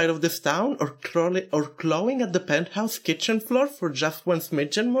outside of this town, or clawing at the penthouse kitchen floor for just one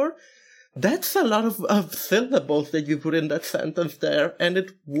smidgen more. That's a lot of syllables that you put in that sentence there, and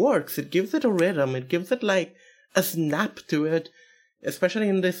it works. It gives it a rhythm. It gives it like a snap to it, especially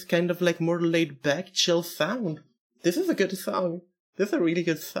in this kind of like more laid back, chill sound. This is a good song. This is a really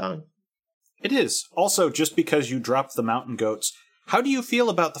good song. It is. Also, just because you dropped the Mountain Goats, how do you feel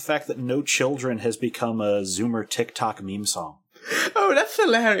about the fact that No Children has become a Zoomer TikTok meme song? Oh, that's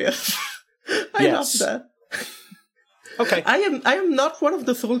hilarious. I love that. Okay. I am not one of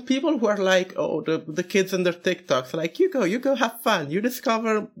those old people who are like, oh, the kids and their TikToks. Like, you go have fun. You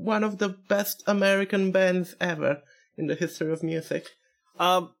discover one of the best American bands ever in the history of music.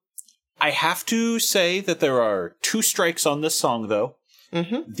 I have to say that there are 2 strikes on this song, though.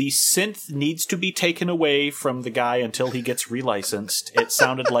 Mm-hmm. The synth needs to be taken away from the guy until he gets relicensed. It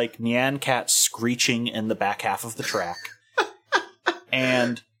sounded like Nyan Cat screeching in the back half of the track.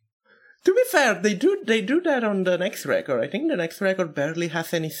 And to be fair, they do that on the next record. I think the next record barely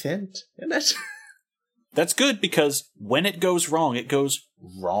has any synth. And that's good, because when it goes wrong, it goes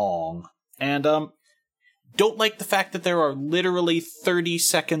wrong. And don't like the fact that there are literally 30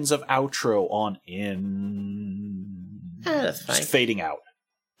 seconds of outro on that's fine. Just fading out.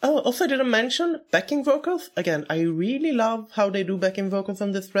 Oh, also I didn't mention backing vocals. Again, I really love how they do backing vocals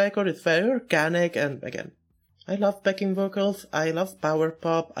on this record. It's very organic, and again, I love backing vocals. I love power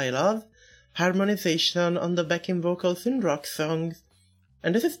pop. I love harmonization on the backing vocals in rock songs.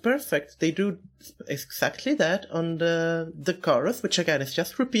 And this is perfect. They do exactly that on the chorus, which again is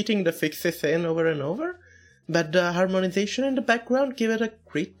just repeating the fixes in over and over. But the harmonization in the background give it a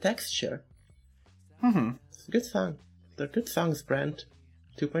great texture. Mm-hmm. It's a good song. They're good songs, Brent.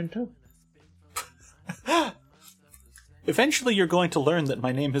 2.0. Eventually you're going to learn that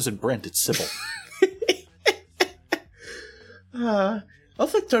my name isn't Brent, it's Sybil.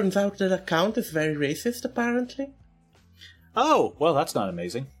 Also, it turns out that account is very racist, apparently. Oh, well, that's not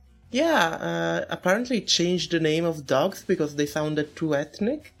amazing. Yeah, apparently it changed the name of dogs because they sounded too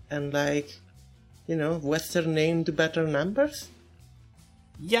ethnic and Western named better numbers.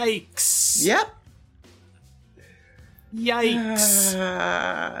 Yikes. Yep. Yikes.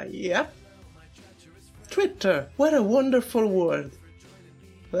 Yep. Twitter, what a wonderful word.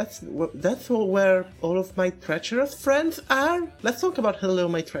 That's where all of my treacherous friends are. Let's talk about hello,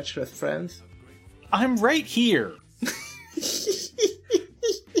 my treacherous friends. I'm right here.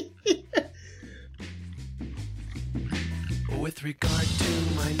 With regard to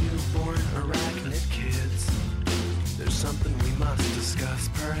my newborn arachnid kids, there's something we must discuss.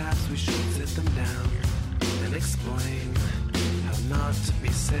 Perhaps we should sit them down and explain how not to be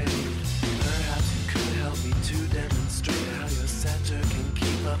saved. Perhaps you could help me to demonstrate how your center can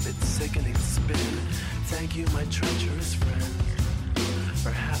keep up its sickening spin. Thank you, my treacherous friend.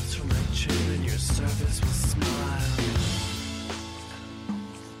 Perhaps for my children your service will smile.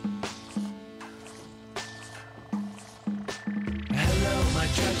 Hello, my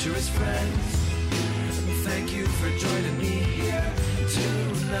treacherous friends. Thank you for joining me here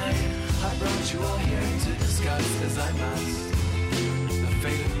tonight. I brought you all here to discuss, as I must, the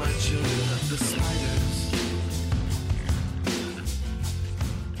fate of my children of the spiders.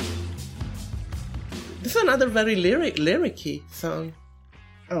 This is another very lyric-y song.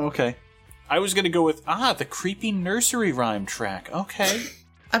 Oh, okay. I was going to go with, the creepy nursery rhyme track. Okay.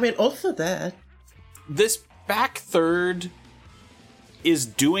 I mean, also that. This back third is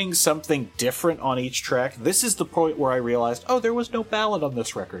doing something different on each track. This is the point where I realized, there was no ballad on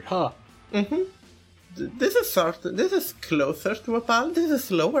this record, huh? Mm-hmm. This is closer to a ballad. This is a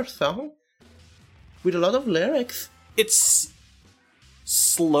slower song with a lot of lyrics. It's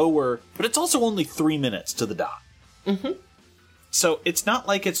slower, but it's also only 3 minutes to the dot. Mm-hmm. So it's not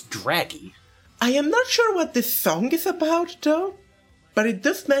like it's draggy. I am not sure what this song is about, though, but it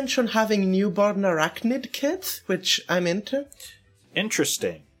does mention having newborn arachnid kids, which I'm into.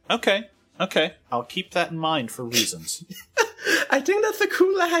 Interesting. Okay. I'll keep that in mind for reasons. I think that's a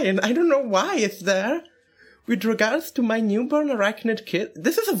cool line. I don't know why it's there. With regards to my newborn arachnid kid,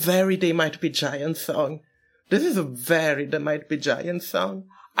 this is a very They Might Be Giants song. This is a very They Might Be Giants song.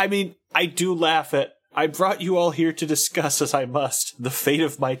 I mean, I do laugh at, I brought you all here to discuss, as I must, the fate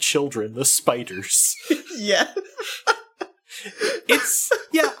of my children, the spiders. Yeah.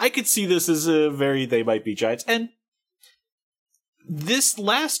 I could see this as a very They Might Be Giants. And this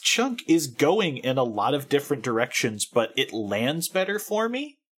last chunk is going in a lot of different directions, but it lands better for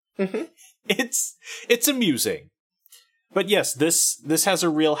me. Mm-hmm. It's amusing. But yes, this has a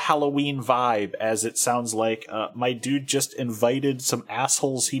real Halloween vibe, as it sounds like my dude just invited some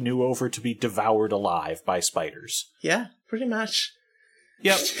assholes he knew over to be devoured alive by spiders. Yeah, pretty much.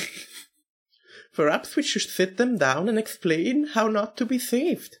 Yep. Perhaps we should sit them down and explain how not to be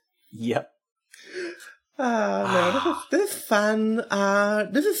saved. Yep. No, this is fun.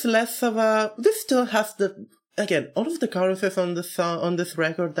 This is less of a... This still has the... Again, all of the choruses on the song, on this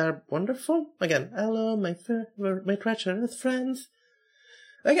record are wonderful. Again, hello, my treacherous friends.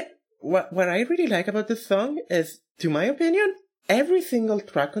 Again, what I really like about this song is, to my opinion, every single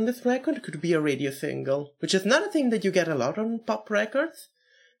track on this record could be a radio single, which is not a thing that you get a lot on pop records.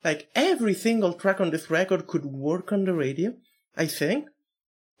 Like, every single track on this record could work on the radio, I think.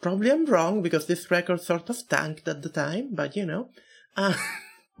 Probably I'm wrong, because this record sort of tanked at the time, but you know.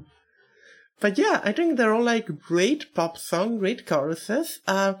 But yeah, I think they're all like great pop song, great choruses.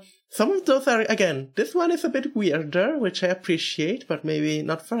 Some of those are, again, this one is a bit weirder, which I appreciate, but maybe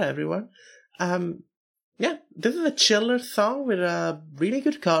not for everyone. Yeah, this is a chiller song with a really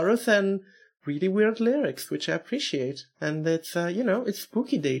good chorus and really weird lyrics, which I appreciate. And it's, it's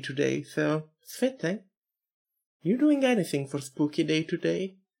Spooky Day today, so it's fitting. You doing anything for Spooky Day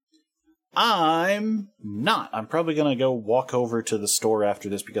today? I'm not. I'm probably going to go walk over to the store after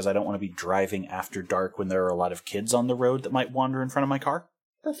this because I don't want to be driving after dark when there are a lot of kids on the road that might wander in front of my car.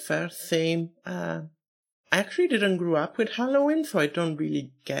 That's fair, same. I actually didn't grow up with Halloween, so I don't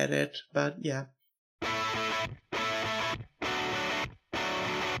really get it, but yeah.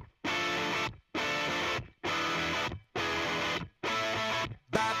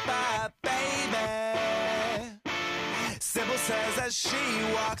 Bye-bye, baby. Sybil says as she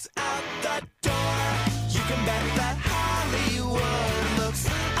walks out the door, you can bet that Hollywood looks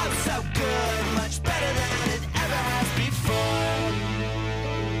oh so good, much better than it ever has before.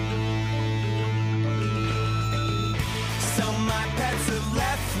 So my pets have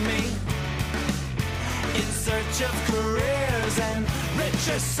left me in search of careers and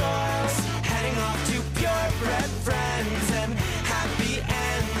richer soils, heading off to purebred friends and happy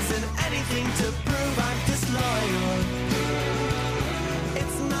ends and anything to prove I'm disloyal.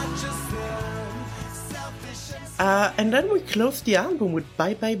 It's not just them, selfish and And then we close the album with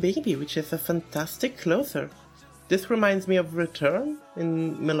Bye Bye Baby, which is a fantastic closer. This reminds me of Return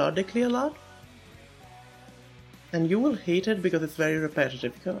melodically a lot. And you will hate it because it's very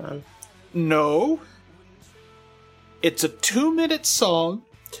repetitive. Go on. No. It's a 2-minute song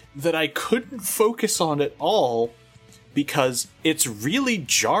that I couldn't focus on at all because it's really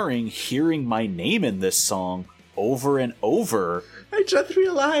jarring hearing my name in this song over and over. I just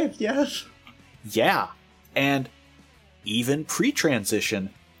realized, yes. Yeah, and even pre-transition,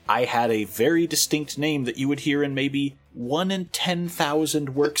 I had a very distinct name that you would hear in maybe 1 in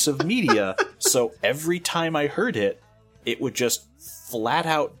 10,000 works of media, so every time I heard it, it would just flat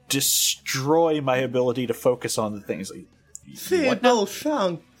out destroy my ability to focus on the things. Like, Sybil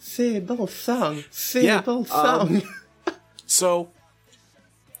song, Sybil song, Sybil song. So,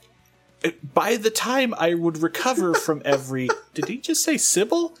 by the time I would recover from every... Did he just say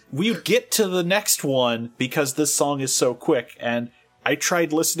Sybil? We would get to the next one because this song is so quick, and I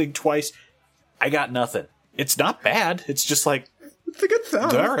tried listening twice. I got nothing. It's not bad. It's just like... It's a good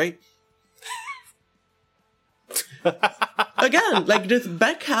song. All right. Again, like this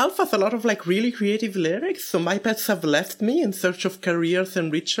back half has a lot of like really creative lyrics. So my pets have left me in search of careers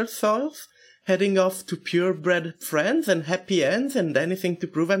and richer soils, heading off to purebred friends and happy ends and anything to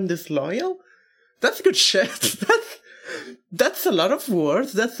prove I'm disloyal. That's good shit. That's a lot of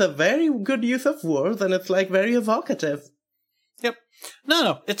words. That's a very good use of words, and it's like very evocative. Yep.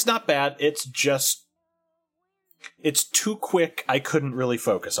 No, it's not bad. It's just, it's too quick. I couldn't really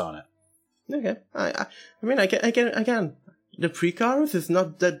focus on it. Okay. I mean, again, the pre-chorus is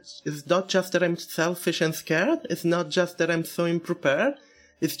not just that I'm selfish and scared. It's not just that I'm so unprepared.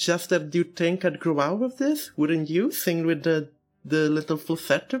 It's just that you think I'd grow out of this, wouldn't you? Sing with the little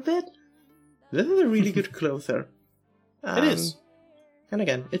falsetto bit. This is a really good closer. It is. And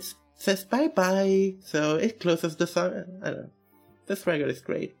again, it says bye-bye, so it closes the song. I don't know. This record is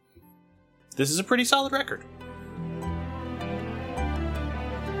great. This is a pretty solid record.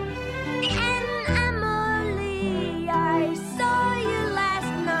 Emily, I saw you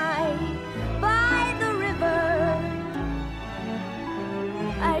last night by the river.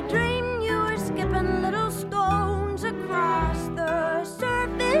 I dreamed you were skipping little stones across the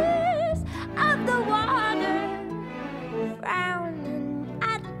surface of the water, frowning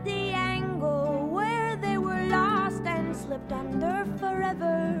at the angle where they were lost and slipped under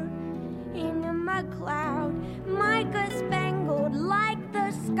forever. In a mud cloud, mica spangled like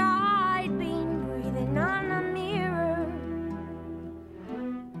the sky, been breathing on a mirror.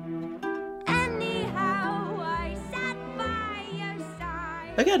 Anyhow, I sat by your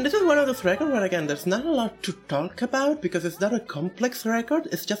side. Again, this is one of those records where, again, there's not a lot to talk about because it's not a complex record.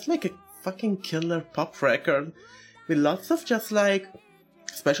 It's just like a fucking killer pop record with lots of just like,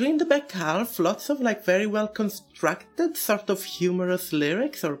 especially in the back half, lots of like very well constructed sort of humorous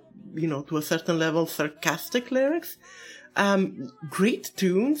lyrics, or, you know, to a certain level, sarcastic lyrics. Great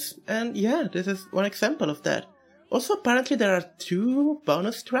tunes, and yeah, this is one example of that. Also, apparently there are 2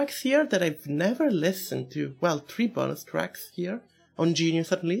 bonus tracks here that I've never listened to. Well, 3 bonus tracks here, on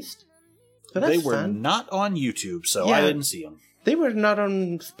Genius at least. So that's They were fun. not on YouTube, so Yeah. I didn't see them. They were not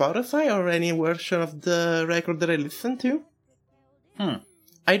on Spotify or any version of the record that I listened to.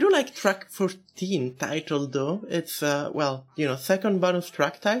 I do like track 14 title though. It's, well, you know, second bonus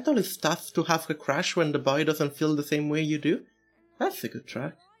track title is Tough to Have a Crush When the Boy Doesn't Feel the Same Way You Do. That's a good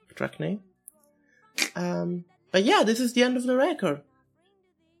track name. But yeah, this is the end of the record.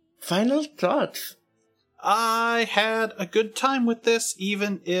 Final thoughts. I had a good time with this,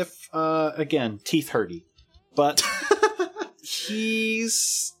 even if, again, teeth hurty. But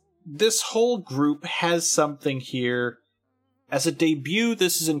this whole group has something here. As a debut,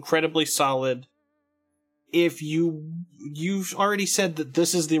 this is incredibly solid. If you've already said that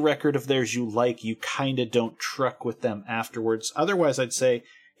this is the record of theirs you like, you kinda don't truck with them afterwards. Otherwise, I'd say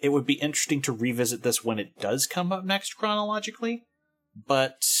it would be interesting to revisit this when it does come up next chronologically.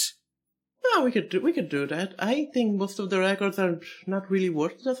 But No, we could do that. I think most of the records are not really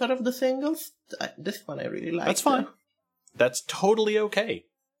worth the sort of the singles. This one I really like. that's fine. That's totally okay.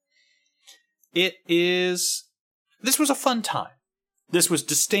 This was a fun time. This was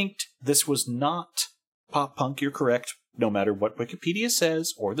distinct. This was not pop punk, you're correct, no matter what Wikipedia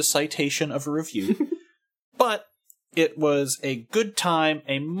says or the citation of a review. But it was a good time,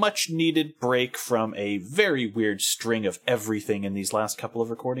 a much needed break from a very weird string of everything in these last couple of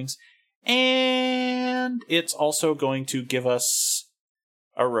recordings. And it's also going to give us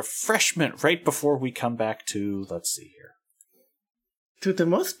a refreshment right before we come back to, let's see here. To the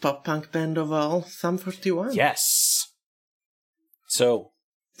most pop punk band of all, Sum 41. Yes. So,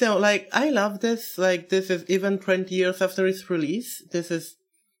 like, I love this. Like, this is even 20 years after its release. This is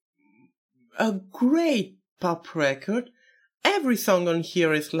a great pop record. Every song on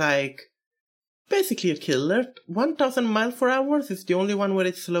here is like, basically a killer. 1000 Miles per Hour is the only one where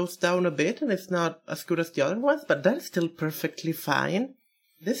it slows down a bit and it's not as good as the other ones, but that's still perfectly fine.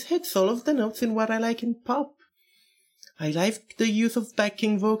 This hits all of the notes in what I like in pop. I like the use of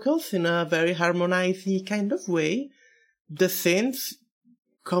backing vocals in a very harmonizing kind of way. The synths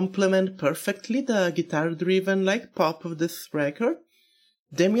complement perfectly the guitar-driven like pop of this record.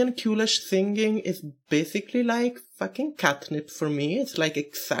 Damian Kulish singing is basically like fucking catnip for me. It's like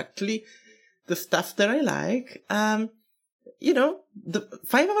exactly the stuff that I like. You know, the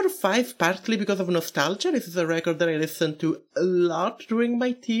 5 out of 5 partly because of nostalgia. This is a record that I listened to a lot during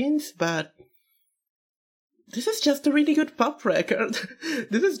my teens, but this is just a really good pop record.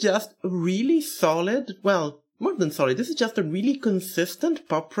 This is just really solid. Well, more than solid. This is just a really consistent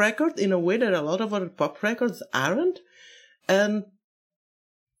pop record in a way that a lot of other pop records aren't. And,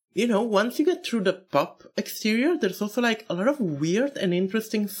 you know, once you get through the pop exterior, there's also like a lot of weird and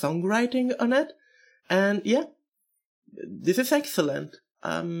interesting songwriting on it. And yeah, this is excellent.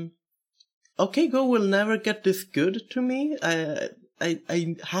 OK Go will never get this good to me.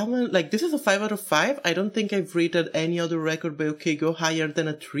 I haven't, like, this is a 5 out of 5. I don't think I've rated any other record by OK Go higher than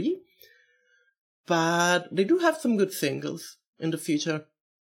a 3. but they do have some good singles in the future.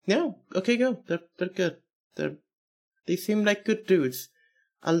 Yeah, OK Go, they're good. They seem like good dudes.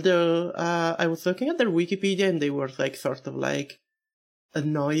 Although, I was looking at their Wikipedia and they were like sort of like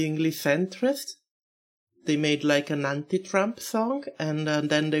annoyingly centrist. They made like an anti-Trump song, and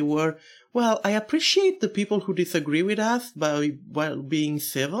then they were, well, I appreciate the people who disagree with us while being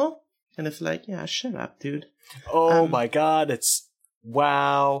civil. And it's like, yeah, shut up, dude. Oh my God,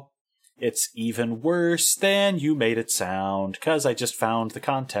 wow. It's even worse than you made it sound, because I just found the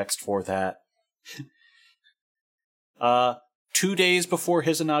context for that. 2 days before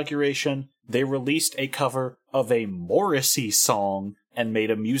his inauguration, they released a cover of a Morrissey song and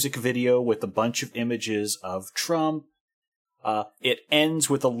made a music video with a bunch of images of Trump. It ends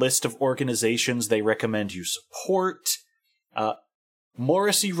with a list of organizations they recommend you support.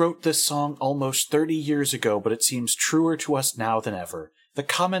 Morrissey wrote this song almost 30 years ago, but it seems truer to us now than ever. The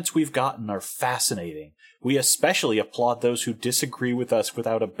comments we've gotten are fascinating. We especially applaud those who disagree with us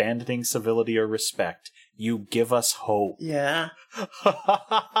without abandoning civility or respect. You give us hope. Yeah.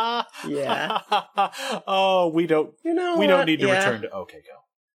 Yeah. Oh, we don't need to return to OK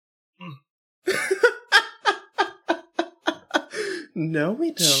Go. No,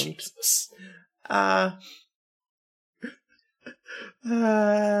 we don't. Jesus.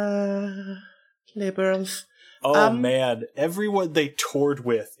 Liberals. Oh man, everyone they toured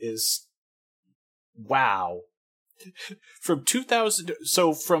with is wow. From 2000,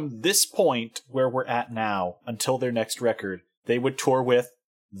 so from this point where we're at now until their next record, they would tour with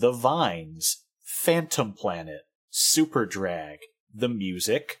The Vines, Phantom Planet, Superdrag, The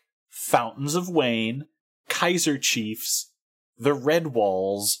Music, Fountains of Wayne, Kaiser Chiefs, The Red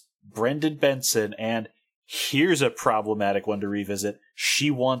Walls, Brendan Benson, and here's a problematic one to revisit,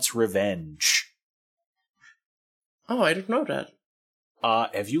 She Wants Revenge. Oh, I didn't know that.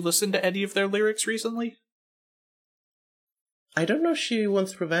 Have you listened to any of their lyrics recently? I don't know She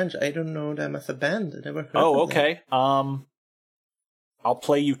Wants Revenge. I don't know them as a band. I never heard of them. Oh, okay. I'll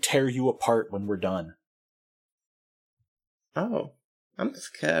play you Tear You Apart when we're done. Oh, I'm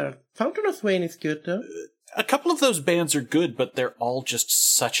scared. Fountain of Wayne is good, though. A couple of those bands are good, but they're all just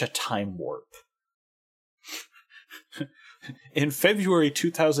such a time warp. In February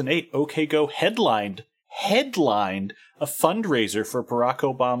 2008, OK Go headlined a fundraiser for Barack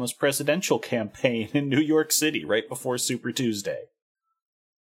Obama's presidential campaign in New York City right before Super Tuesday.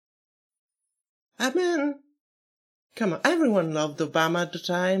 I mean, come on, everyone loved Obama at the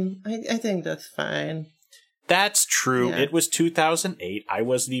time. I think that's fine. That's true. Yeah. It was 2008. I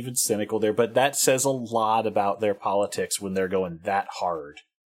wasn't even cynical there, but that says a lot about their politics when they're going that hard.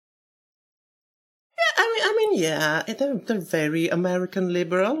 Yeah, I mean, yeah, they're very American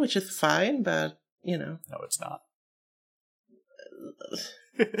liberal, which is fine, but, you know. No, it's not.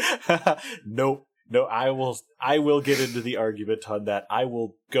 No, I will get into the argument on that. I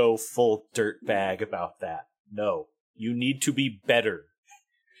will go full dirtbag about that. No, you need to be better.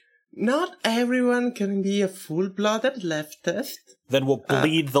 Not everyone can be a full-blooded leftist. Then we'll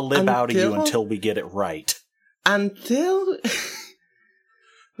bleed the lib out of you until we get it right. Until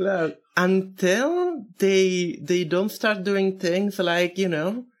they don't start doing things like, you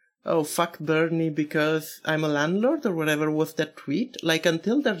know, oh, fuck Bernie because I'm a landlord or whatever was that tweet. Like,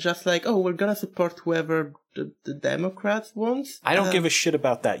 until they're just like, oh, we're gonna support whoever the Democrats wants. I don't give a shit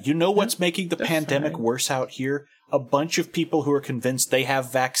about that. You know what's making the pandemic fine. worse out here? A bunch of people who are convinced they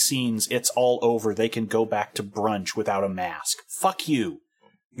have vaccines, it's all over, they can go back to brunch without a mask. Fuck you.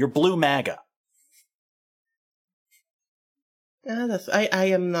 You're blue MAGA. Yeah,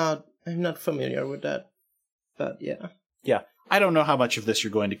 I'm not familiar with that. But yeah. Yeah. I don't know how much of this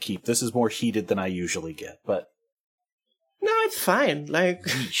you're going to keep. This is more heated than I usually get, but... No, it's fine. Like,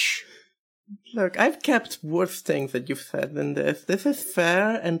 Yeesh. Look, I've kept worse things that you've said than this. This is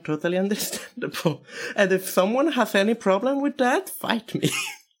fair and totally understandable. And if someone has any problem with that, fight me.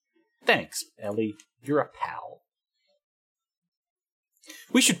 Thanks, Ellie. You're a pal.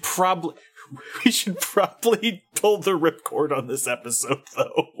 We should probably pull the ripcord on this episode,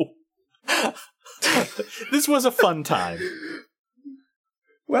 though. This was a fun time.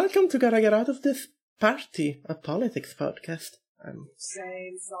 Welcome to Gotta Get Out of This Party, a politics podcast.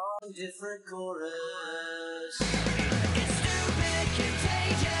 Same song, different chorus. It's stupid,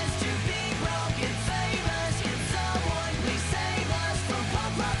 contagious, too big, broken, famous. Can someone please save us from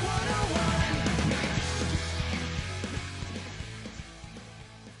Pop Rock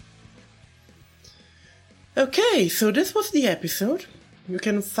 101? Okay, so this was the episode. You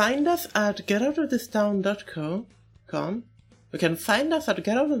can find us at getoutofThistown.com. You can find us at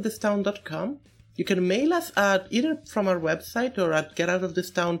getoutofThistown.com. You can mail us at either from our website or at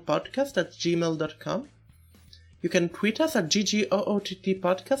getoutofThisTownPodcast@gmail.com. You can tweet us at GGOOTT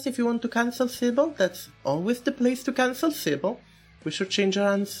Podcast if you want to cancel Sybil. That's always the place to cancel Sybil. We should change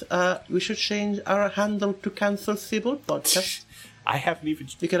our handle to Cancel Sybil Podcast. I haven't even.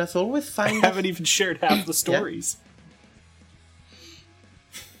 You can as always find. I haven't even shared half the stories.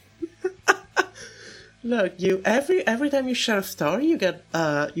 Look, you every time you share a story, you get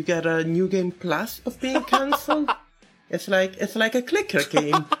a new game plus of being cancelled. It's like a clicker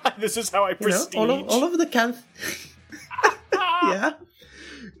game. This is how I prestige. All of the yeah.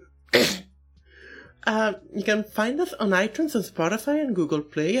 You can find us on iTunes and Spotify and Google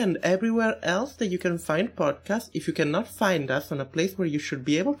Play and everywhere else that you can find podcasts. If you cannot find us on a place where you should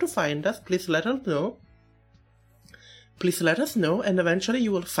be able to find us, please let us know. Please let us know, and eventually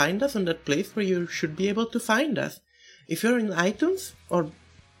you will find us on that place where you should be able to find us. If you're in iTunes or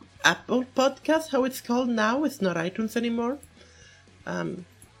Apple Podcasts, how it's called now, it's not iTunes anymore.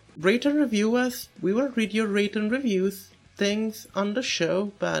 Rate and review us. We will read your rate and reviews things on the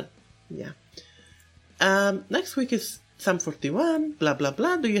show, but yeah. Next week is Sum 41, blah blah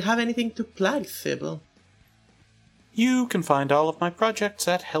blah. Do you have anything to plug, Sybil? You can find all of my projects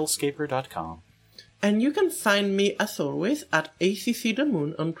at hellscaper.com. And you can find me, as always, at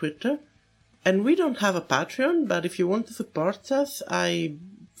ACCTheMoon on Twitter. And we don't have a Patreon, but if you want to support us,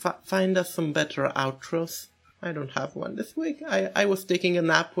 find us some better outros. I don't have one this week. I was taking a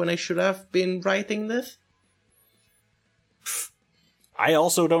nap when I should have been writing this. I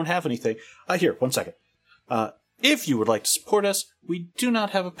also don't have anything. Here, 1 second. If you would like to support us, we do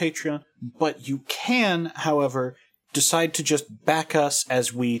not have a Patreon, but you can, however, decide to just back us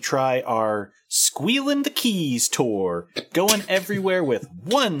as we try our Squealin' the Keys tour, going everywhere with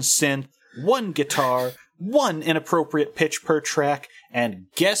 1 synth, 1 guitar, 1 inappropriate pitch per track, and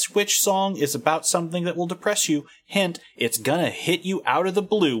guess which song is about something that will depress you? Hint, it's gonna hit you out of the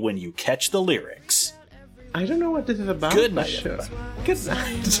blue when you catch the lyrics. I don't know what this is about. Good night, sure. everybody. Good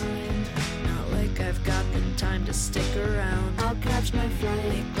night. Not like I've got the time to stick around. I'll catch my flight,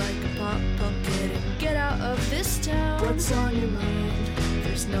 make like a pop punk kid and get out of this town. What's on your mind?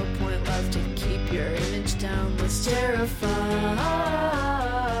 There's no point left to keep your image down. What's terrifying?